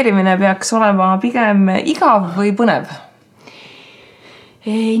investeerimine peaks olema pigem igav või põnev?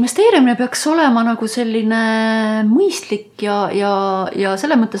 Investeerimine peaks olema nagu selline mõistlik ja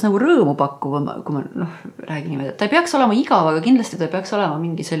selle mõttes nagu rõõmu pakkuv, kui ma räägin niimoodi, et ta ei peaks olema igav, aga kindlasti ta peaks olema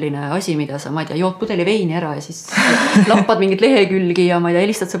mingi selline asi, mida sa, ma ei tea, jood pudeli veini ära ja siis lappad mingit lehekülgi ja ma ei tea,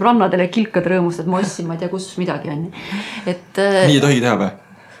 helistad sõbrannadele, kilkad rõõmustad, ma ostsin, ma ei tea, kus midagi on. Nii ei tohi teha või?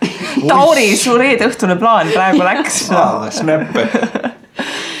 Tauri, su reedõhtune plaan praegu läks. Snappe.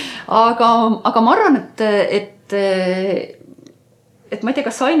 Aga ma arvan, et ma ei tea,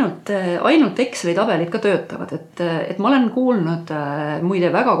 kas ainult Exceli tabelid ka töötavad, et ma olen kuulnud muide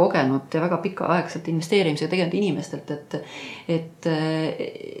väga kogenud ja väga pikaaegselt investeerimisega tegelikult inimestelt, et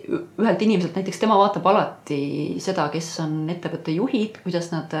ühelt inimeselt näiteks tema vaatab alati seda, kes on ettevõtte juhid, kuidas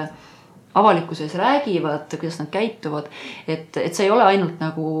nad avalikkuses räägivad, kuidas nad käituvad, et see ei ole ainult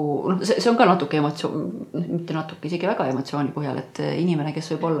nagu, see on ka natuke mitte natuke, isegi väga emotsiooni põhjal, et inimene, kes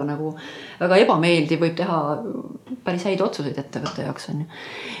võib olla nagu väga ebameeldiv, võib teha päris häid otsuseid ettevõtte jaoks on.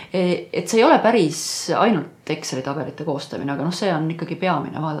 Et see ei ole päris ainult Exceli tabelite koostamine, aga see on ikkagi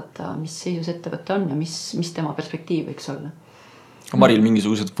peamine vaadata, mis seisus ettevõte on ja mis tema perspektiiv võiks olla. Maril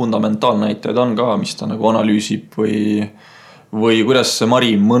mingisugused fundamentaalnäitajad on ka, mis ta nagu analüüsib või kuidas see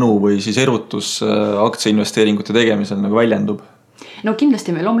Mari mõnu või siis erutus aktsiainvesteeringute tegemisel nagu väljendub? No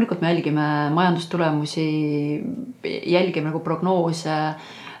kindlasti me loomulikult me jälgime majandustulemusi, jälgime nagu prognoose,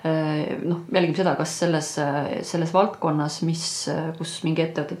 jälgime seda, kas selles valdkonnas, kus mingi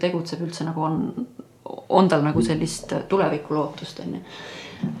ettevõte tegutseb üldse nagu on tal nagu sellist tulevikulootust.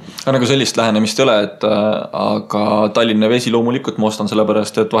 Aga nagu sellist lähenemist ei ole, aga Tallinna Vesi loomulikult ma ostan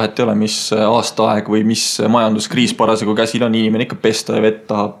sellepärast, et vahet ei ole, mis aastaaeg või mis majanduskriis parasjagu käsil on, inimene ikka pesta ja vett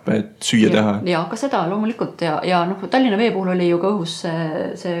tahab, et süüa teha. Ja ka seda loomulikult ja Tallinna Vee puhul oli ju ka õhus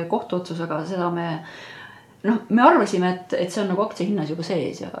see kohtuotsus, aga seda me arvasime, et see on nagu aktsia hinnas juba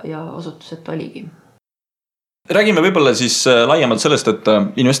sees ja osutus, et oligi. Räägime võib-olla siis laiemalt sellest, et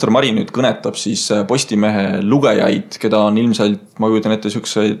investor Mari nüüd kõnetab siis Postimehe lugejaid, keda on ilmselt, ma kujutan ette,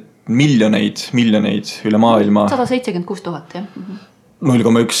 siukseid miljoneid üle maailma. 176 000, jah.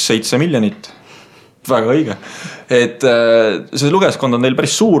 0,17 miljonit. Väga õige. Et see lugejaskond on teil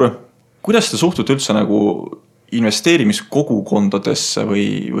päris suur. Kuidas te suhtute üldse nagu investeerimiskogukondadesse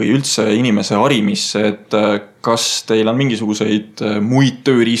või üldse inimese harimisse, et kas teil on mingisuguseid muid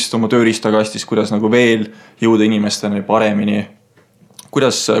tööriistu oma tööriistakastis, kuidas nagu veel jõuda inimesteni paremini?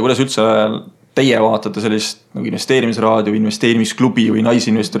 Kuidas üldse teie vaatate sellist nagu investeerimisraadio, investeerimisklubi või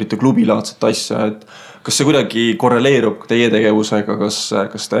naisinvestorite klubi laadset asja, et kas see kuidagi korreleerub teie tegevusega,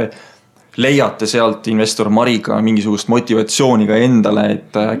 kas te leiate sealt investor Mariga mingisugust motivatsiooni ka endale,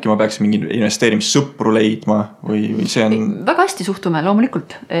 et äkki ma peaks mingi investeerimissõpru leidma või see on... Väga hästi suhtume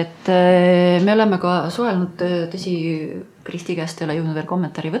loomulikult, et me oleme ka suhelnud, tõsi, Kristi käest ei ole jõudnud veel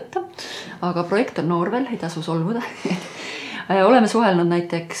kommentaari võtta, aga projekt on noor veel, ei tasu solvuda. Oleme suhelnud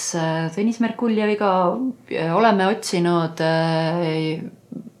näiteks Tõnis Merkuljeviga, oleme otsinud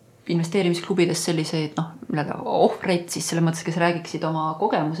investeerimisklubidest selliseid ohvreid siis selle mõttes, kes räägiksid oma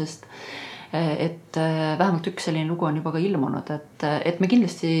kogemusest, et vähemalt üks selline lugu on juba ka ilmunud, et me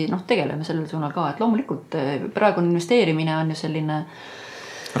kindlasti tegeleme sellel suunal ka, et loomulikult praegu investeerimine on ju selline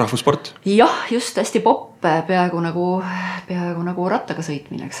rahvusport. Jah, just hästi popp, peaaegu nagu rattaga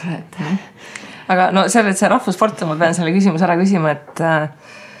sõitmine, eks ole, et aga see rahvusport, ma pean selle küsimuse ära küsima, et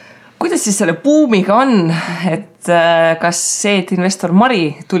kuidas siis selle buumiga on, et kas see, et investor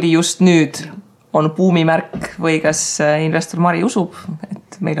Mari tuli just nüüd, on buumimärk või kas investor Mari usub,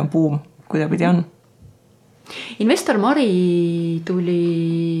 et meil on buum, kuidapidi on? Investor Mari tuli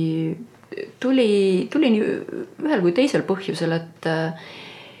nii ühel kui teisel põhjusel,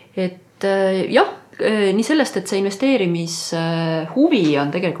 et jah, nii sellest, et see investeerimishuvi on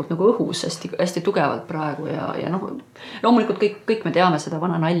tegelikult nagu õhus hästi tugevalt praegu ja noh, loomulikult kõik me teame seda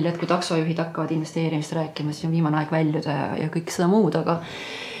vana nalja, et kui taksojuhid hakkavad investeerimist rääkima, siis on viimane aeg väljuda ja kõik seda muud,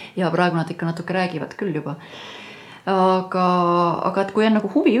 ja praegu nad ikka natuke räägivad küll juba. Aga et kui on nagu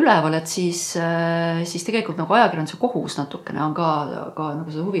huvi üleval, et siis tegelikult nagu ajakirjanduse kohus natukene on ka nagu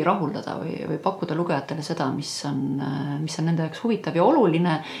seda huvi rahuldada või pakkuda lugejatele seda, mis on nende jaoks huvitav ja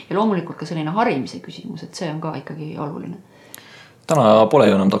oluline ja loomulikult ka selline harimise küsimus, et see on ka ikkagi oluline. Täna pole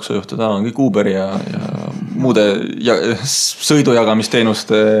ju enam taksojuhte, täna on kõik Uberi ja muude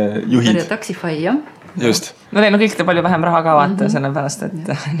sõidujagamisteenuste juhid. Taxify, jah. Just. No neil on kõik palju vähem raha ka vaata, sellepärast, et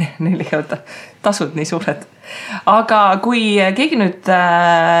neil ei ole tasud nii suured. Aga kui keegi nüüd,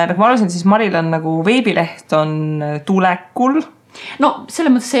 nagu ma arvasin, siis Maril on nagu veebileht on tulekul. No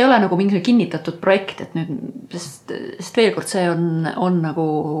selles mõttes see ei ole nagu mingi kinnitatud projekt, et nüüd, sest veel kord see on nagu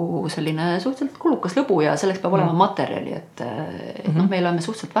selline suhteliselt kulukas lõbu ja selleks peab olema materjali, et noh, meil oleme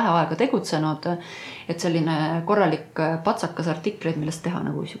suhteliselt vähe aega tegutsenud, et selline korralik patsakas artikleid, millest teha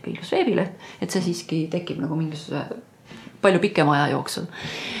nagu siuke ilus veebileht, et see siiski tekib nagu mingisuguse palju pikema aja jooksul.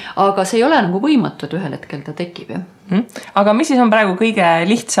 Aga see ei ole nagu võimatu, et ühel hetkel ta tekib, jah. Aga mis siis on praegu kõige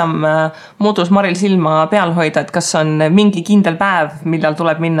lihtsam moodus Maril silma peal hoida, et kas on mingi kindel päev, millal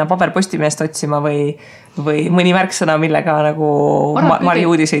tuleb minna paberpostimeest otsima või mõni märksõna, millega nagu Mari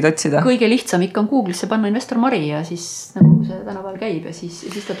uudiseid otsida? Kõige lihtsam ikka on Google'isse panna Investor Mari ja siis nagu see tänapäeval käib ja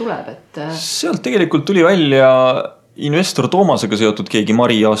siis ta tuleb, et sealt tegelikult tuli välja Investor Toomasega seotud keegi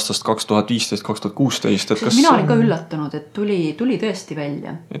Mari aastast 2015-2016. Mina olin ka üllatunud, et tuli tõesti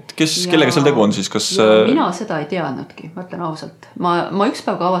välja. Et kellega seal tegu on siis? Mina seda ei teadnudki, ma ütlen ausalt. Ma üks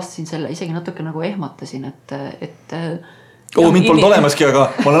päev ka avastasin selle, isegi natuke nagu ehmatasin, et mind polnud olemaski,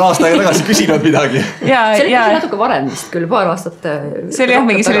 aga ma olen aasta aega tagasi küsinud midagi. See oli natuke varem vist küll, paar aastat. See oli jah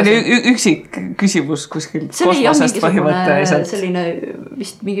mingi selline üksik küsimus kuskil kosmosest põhimõtteliselt. Selline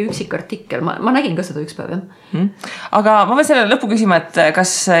vist mingi üksik artikkel. Ma nägin ka seda üks päev, jah. Aga ma pean selle lõppu küsima, et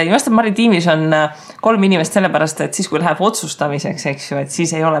kas Investor Mari tiimis on 3 inimest sellepärast, et siis kui läheb otsustamiseks, eks ju, et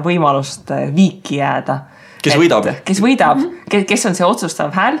siis ei ole võimalust viiki jääda. Kes võidab? Kes võidab, kes on see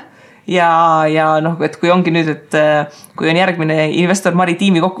otsustav hääl. Ja noh, et kui ongi nüüd, et kui on järgmine Investor Mari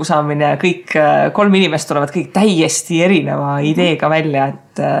tiimi kokkusaamine ja kõik 3 inimest tulevad kõik täiesti erineva ideega välja,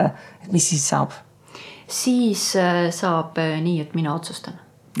 et mis siis saab? Siis saab nii, et mina otsustan.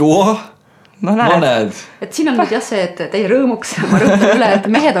 No näed. Et siin on nüüd jah see, et teie rõõmuks ma rõhutan üle, et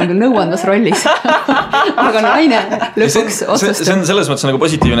mehed on küll nõuandvas rollis, aga naine lõpuks otsustab. See on selles mõttes nagu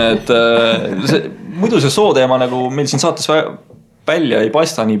positiivne, et muidu see sooteema nagu meil siin saates välja ei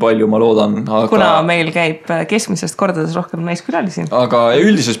paista nii palju, ma loodan. Kuna meil käib keskmisest kordades rohkem naiskülalisi. Aga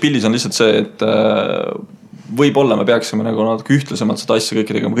üldises pildis on lihtsalt see, et võib-olla me peaksime nagu natuke ühtlasemalt seda asja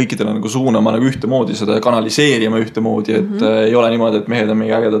kõikidele nagu suunama nagu ühtemoodi, seda kanaliseerima ühtemoodi, et ei ole niimoodi, et mehed on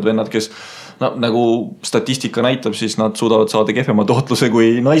mingi ägedad vennad, kes nagu statistika näitab, siis nad suudavad saada kehvema tootluse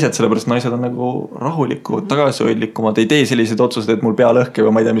kui naised, sellepärast naised on nagu rahulikud, tagasihoidlikumad, ei tee sellised otsused, et mul pea lõhke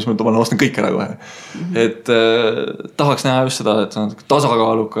või ma ei tea, mis ma ostan kõik ära kohe. Et tahaks näha just seda, et on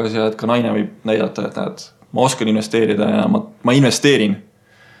tasakaalukas ja et ka naine võib näidata, et näed, ma oskan investeerida ja ma investeerin.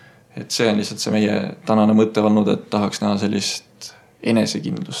 Et see on lihtsalt see meie tänane mõte olnud, et tahaks näha sellist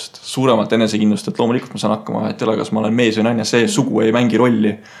enesekindlust, suuremat enesekindlust, et loomulikult ma saan hakkama, et ei ole, kas ma olen mees või naine, see sugu ei mängi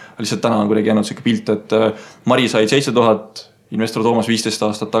rolli. Lihtsalt täna on kuidagi jäänud selline pilt, et Mari sai 7000, Investor Toomas 15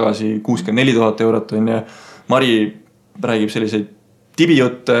 aastat tagasi 64 000 eurot on ja Mari räägib selliseid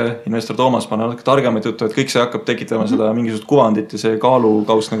tibijutte, Investor Toomas paneb natuke targemat juttu, et kõik see hakkab tekitama seda mingisugust kuvandit ja see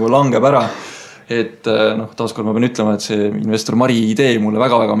kaalukaus nagu langeb ära. Et taaskord ma pean ütlema, et see Investor Mari idee mulle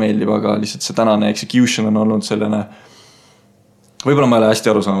väga-väga meeldib, aga lihtsalt see tänane execution on olnud selline, võib-olla ma ei ole hästi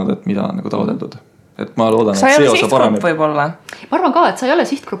aru saanud, et mida on nagu taodeldud. Et ma loodan, et see osa paraneb. Ma arvan ka, et sa ei ole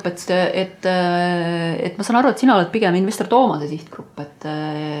sihtgrupp, et ma saan aru, et sina oled pigem Investor Toomase sihtgrupp, et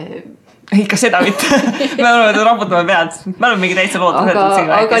ikka seda mitte. Me oleme raputame pead. Me oleme mingi täitsa lootused.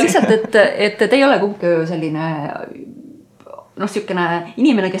 Aga lihtsalt, et te ei ole kumbki selline siukene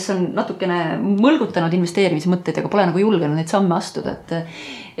inimene, kes on natukene mõlgutanud investeerimise mõtteid, aga pole nagu julgenud neid samme astuda,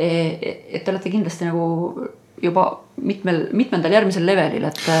 et te olete kindlasti nagu juba mitmendal järgmisel levelil,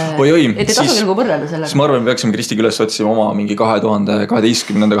 et ei tasugi nagu võrrelda sellega. Siis ma arvan, me peaksime Kristiga üles otsima oma mingi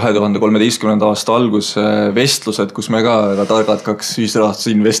 2012-2013 aasta algus vestlused, kus me ka targad 2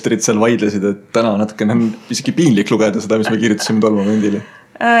 ühisrahastusinvestorid seal vaidlesid, et täna natuke on isegi piinlik lugeda seda, mis me kirjutasime tol momendil.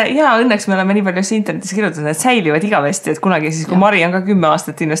 Ja õnneks me oleme nii palju internetis kirjutanud, et säilivad igavesti, et kunagi siis, kui Mari on ka 10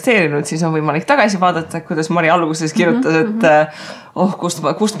 aastat investeerinud, siis on võimalik tagasi vaadata, kuidas Mari alguses kirjutas, et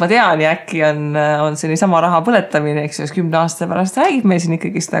kust ma tean ja äkki on see niisama raha põletamine, eks 10 aasta pärast räägib meil siin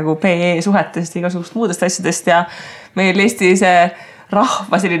ikkagist nagu PE suhetest ja igasugust muudest asjadest ja meil Eesti see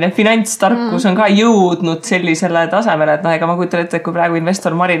rahva selline finantstarkus on ka jõudnud sellisele tasemele, et ega ma kujutan ette, et kui praegu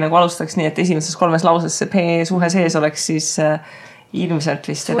investor Mari nagu alustaks nii, et esimeses 3 lauses see PE suhe sees oleks, siis ilmselt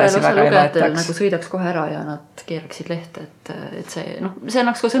vist edasi väga ei loetaks. Nagu sõidaks kohe ära ja nad keeraksid lehte, et see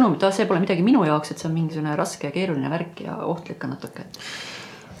annaks ka sõnum, et see pole midagi minu jaoks, et see on mingisugune raske ja keeruline värk ja ohtlik ka natuke.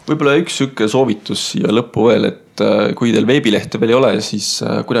 Võib-olla üks sükke soovitus siia lõppu veel, et kui teil veebilehte veel ei ole, siis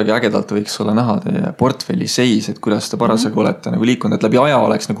kuidagi ägedalt võiks olla näha teie portfelli seis, et kuidas te parasjagu olete nagu liikunud, et läbi aja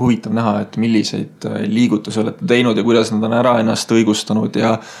oleks nagu huvitav näha, et milliseid liigutusi olete teinud ja kuidas nad on ära ennast õigustanud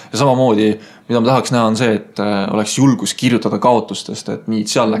ja samamoodi, mida ma tahaks näha on see, et oleks julgus kirjutada kaotustest, et nii,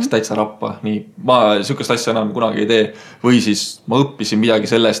 seal läks täitsa rappa, nii, ma sükest asja enam kunagi ei tee või siis ma õppisin midagi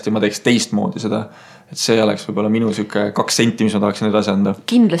sellest ja ma teeks teistmoodi seda. Et see oleks võib-olla minu süke 2 senti, mis ma tahaksin nüüd asja anda.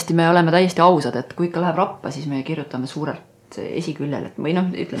 Kindlasti me oleme täiesti ausad, et kui ikka läheb rappa, siis me kirjutame suurelt esiküljel, või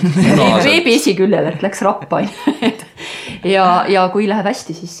ütleme, veebi esiküljel, et läks rappa. ja kui läheb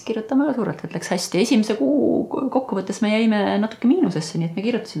hästi, siis kirjutame ka suurelt, et läks hästi. Esimese kuu kokkuvõttes me jäime natuke miinusesse, nii et me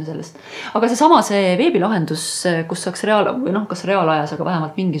kirjutasime sellest. Aga see veebilahendus, kus saaks kas reaalajas, aga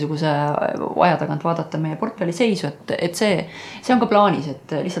vähemalt mingisuguse aja tagant vaadata meie portfelli seisu, et see on ka plaanis,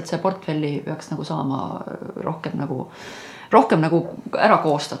 et lihtsalt see portfelli peaks nagu saama rohkem nagu ära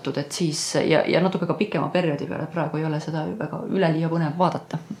koostatud, et siis ja natuke ka pikema perioodi peale, et praegu ei ole seda väga üleliia põnev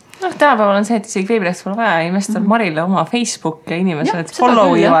vaadata. Tänapäeval on see, et isegi veebilehest pole vaja investor Marile oma Facebook ja inimesed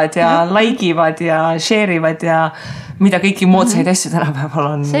follow ivad ja like'ivad ja share ivad ja mida kõiki moodsaid asju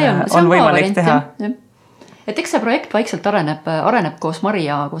tänapäeval on võimalik teha. Et eks see projekt vaikselt areneb koos Mari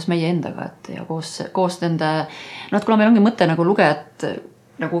ja koos meie endaga, ja koos nende, kuna meil ongi mõte nagu lugejat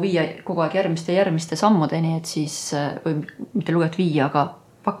nagu viia kogu aeg järgmiste sammudeni, et siis, või mitte lugejat viia, aga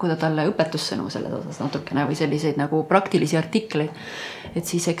pakkuda talle õpetussõnu selles osas natukene või selliseid nagu praktilisi artikleid, et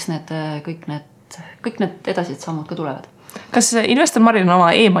siis eks kõik need edasised sammud ka tulevad. Kas investor Maril on oma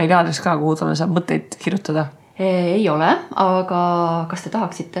e-maili aadress ka, kuhu talle saab mõtteid kirjutada? Ei ole, aga kas te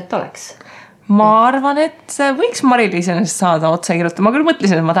tahaksite, et oleks? Ma arvan, et võiks Marile iseenesest saada otse kirjutada. Ma küll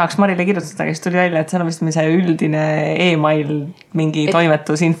mõtlesin, et ma tahaks Marile kirjutada, kes tuli välja, et seal on vist see üldine e-mail, mingi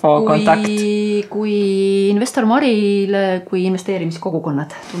toimetusinfo, kontakt. Kui investor Marile, kui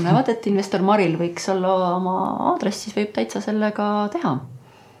investeerimiskogukonnad tunnevad, et investor Maril võiks olla oma aadress, siis võib täitsa sellega teha.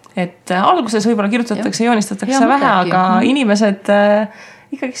 Et alguses võib-olla kirjutatakse, joonistatakse vähe, aga inimesed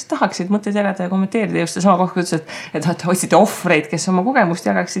ikkagi tahaksid mõtteid jagada ja kommenteerida just sama koht, et otsite ohvreid, kes oma kogemust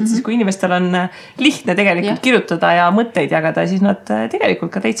jagaksid, siis kui inimestel on lihtne tegelikult kirjutada ja mõtteid jagada, siis nad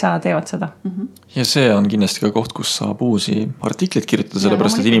tegelikult ka täitsa teevad seda. Ja see on kindlasti ka koht, kus saab uusi artikleid kirjutada,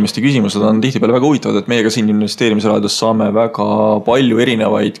 sellepärast, et inimeste küsimused on tihtipeale väga huvitavad, et meie ka siin investeerimisraadios saame väga palju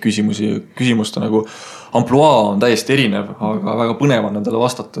erinevaid küsimuste nagu ampluaa on täiesti erinev, aga väga põnev on nendele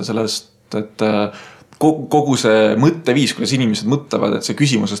vastata sellest, et kogu see mõtteviis, kuidas inimesed mõtlevad, et see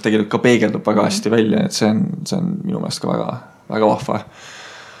küsimuses tegelikult ka peegeldub väga hästi välja, et see on minu meelest ka väga, väga vahva.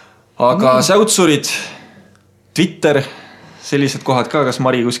 Aga säutsurid, Twitter, sellised kohad ka, kas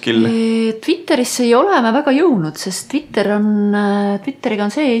Mari kuskil? Twitterisse ei ole me väga jõudnud, sest Twitteriga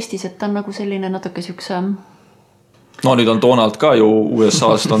on see Eestis, et ta on nagu selline natuke siukse... No nüüd on Donald ka ju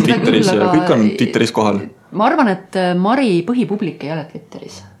USA-st on Twitteris ja kõik on Twitteris kohal. Ma arvan, et Mari põhipublik ei ole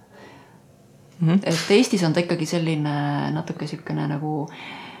Twitteris. Et Eestis on ta ikkagi selline natuke sükene nagu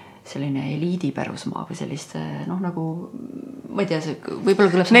selline eliidipärusmaa või selliste, nagu, ma ei tea, võib-olla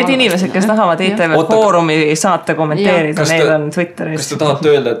tuleb need inimesed, kes tahavad ETV Foorumi saate kommenteerida, neil on Twitteris. Kas te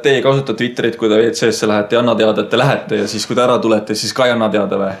tahate öelda, et teie kasutate Twitterit, kui te WC-sse lähete ja anna teada, et te lähete ja siis, kui te ära tulete, siis ka ei anna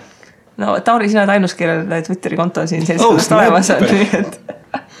teada või? No Tauri, sina oled ainus, kellel Twitteri konto siin sellisest olemas on.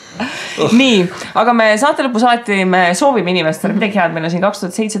 Nii, aga me saate lõpus alati me soovime inimestele midagi head, meil on siin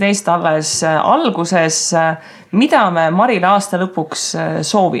 2017 alles alguses, mida me Marile aasta lõpuks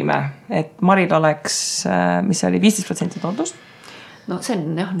soovime, et Maril oleks, mis oli 15% tootlust? No see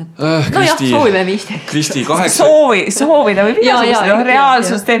on jah nüüd. Soovime 15. Kristi, soovida või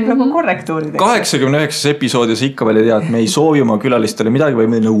reaalsus teeb nagu korrektuurid. 89 episoodis ikka veel ei tea, et me ei soovi oma külalistele midagi, või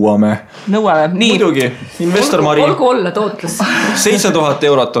me nõuame. Nii. Muidugi, investor Mari. Olgu olla tootlus. 7000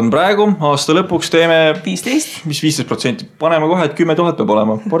 eurot on praegu, aasta lõpuks teeme 15. Mis 15%? Paneme kohe, et 10 000 peab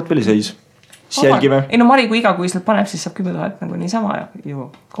olema, portfelli seis. Siis jälgime. Ei no Mari, kui iga kuiselt paneb, siis saab 10 000 nagu niisama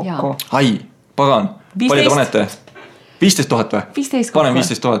ju kokku. Ai, pagan, palju te panete? 15 000 või? 15 panen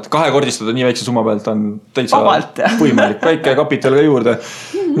 15 000, kahekordistada nii väikse summa pealt on täitsa võimalik, väike kapital ka juurde.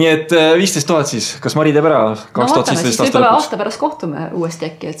 Nii et 15 000 siis, kas Mari teeb ära 2017 aasta lõpuks? Võib-olla aasta pärast kohtume uuesti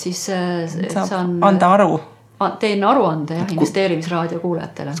äkki, et siis saan anda aru. Teen aruande investeerimisraadio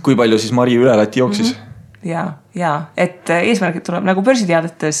kuulajatele. Kui palju siis Mari üle Läti jooksis? Ja, et eesmärgid tuleb nagu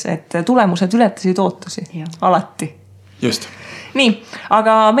börsiteadetes, et tulemused ületasid ootusi. Alati. Just. Nii,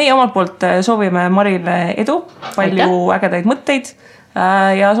 aga meie omalt poolt soovime Marile edu, palju ägedaid mõtteid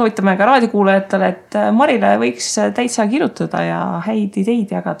ja soovitame ka raadiokuulajatele, et Marile võiks täitsa kirjutada ja häid ideid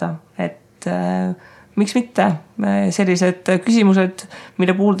jagada, et miks mitte sellised küsimused,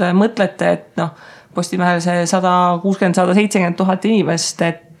 mille puhul te mõtlete, et Postimehel see 160-170 000 inimest,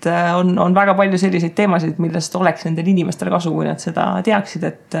 et on väga palju selliseid teemasid, millest oleks nendel inimestel kasu, kui nad seda teaksid,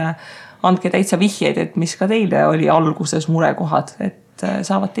 et andke täitsa vihjeid, et mis ka teile oli alguses murekohad, et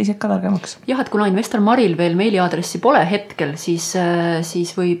saavad teised ka targemaks. Jah, et kuna investor Maril veel meiliaadressi pole hetkel, siis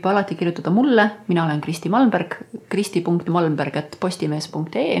võib alati kirjutada mulle. Mina olen Kristi Malmberg,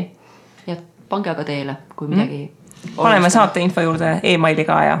 kristi.malmberg@postimees.ee ja pange aga teile, kui midagi... Paneme saate info juurde e-maili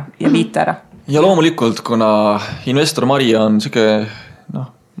ka ja viite ära. Ja loomulikult, kuna investor Mari on siuke,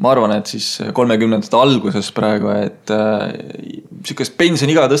 ma arvan, et siis 30. alguses praegu, et siukest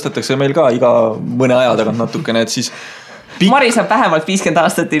pensioniga tõstetakse meil ka iga mõne aja tagant natukene, et siis Mari saab vähemalt 50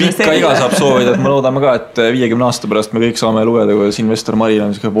 aastat investeerida. Pikka iga saab soovida, et me loodame ka, et 50 aasta pärast me kõik saame lugeda, kuidas investor Maril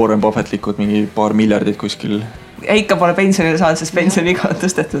on siuke Warren Buffettlikud mingi paar miljardit kuskil. Ja ikka pole pensionile saanud, sest pensioniga on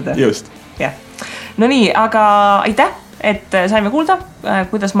tõstetud. Just. Ja. No nii, aga aitäh, et saime kuulda,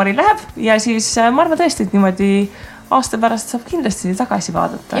 kuidas Maril läheb ja siis ma arvan tõesti, et niimoodi aasta pärast saab kindlasti tagasi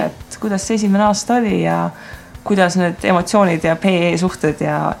vaadata, et kuidas see esimene aasta oli ja kuidas need emotsioonid ja PE suhted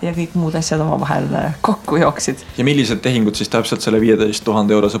ja kõik muud asjad oma vahel kokku jooksid. Ja millised tehingud siis täpselt selle 15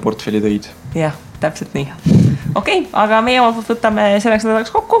 000 eurose portfelli tõid? Jah, täpselt nii. Okei, aga meie omalt võtame selleks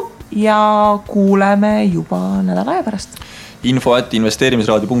nädalaks kokku ja kuuleme juba nädala aja pärast.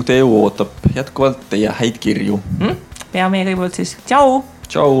 info@investeerimisraadio.eu ootab jätkuvalt teie häid kirju. Ja meie kõigepealt siis tšau!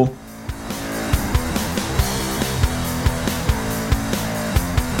 Tšau!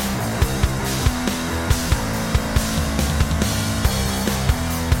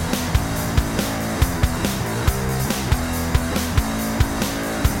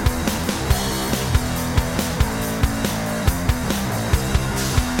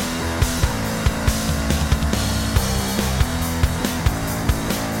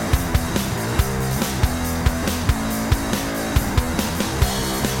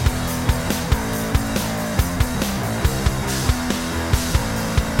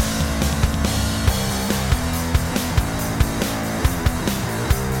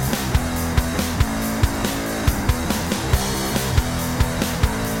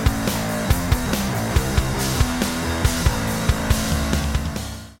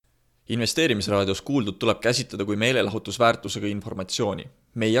 Investeerimisraadios kuuldud tuleb käsitleda kui meelelahutusväärtusega informatsiooni.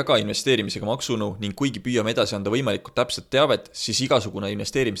 Me ei jaga investeerimisega maksunõu ning kuigi püüame edasi anda võimalikult täpset teavet, siis igasugune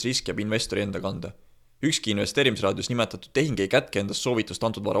investeerimisrisk jääb investori enda kanda. Ükski investeerimisraadios nimetatud tehing ei kätke endast soovitust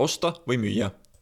antud vara osta või müüa.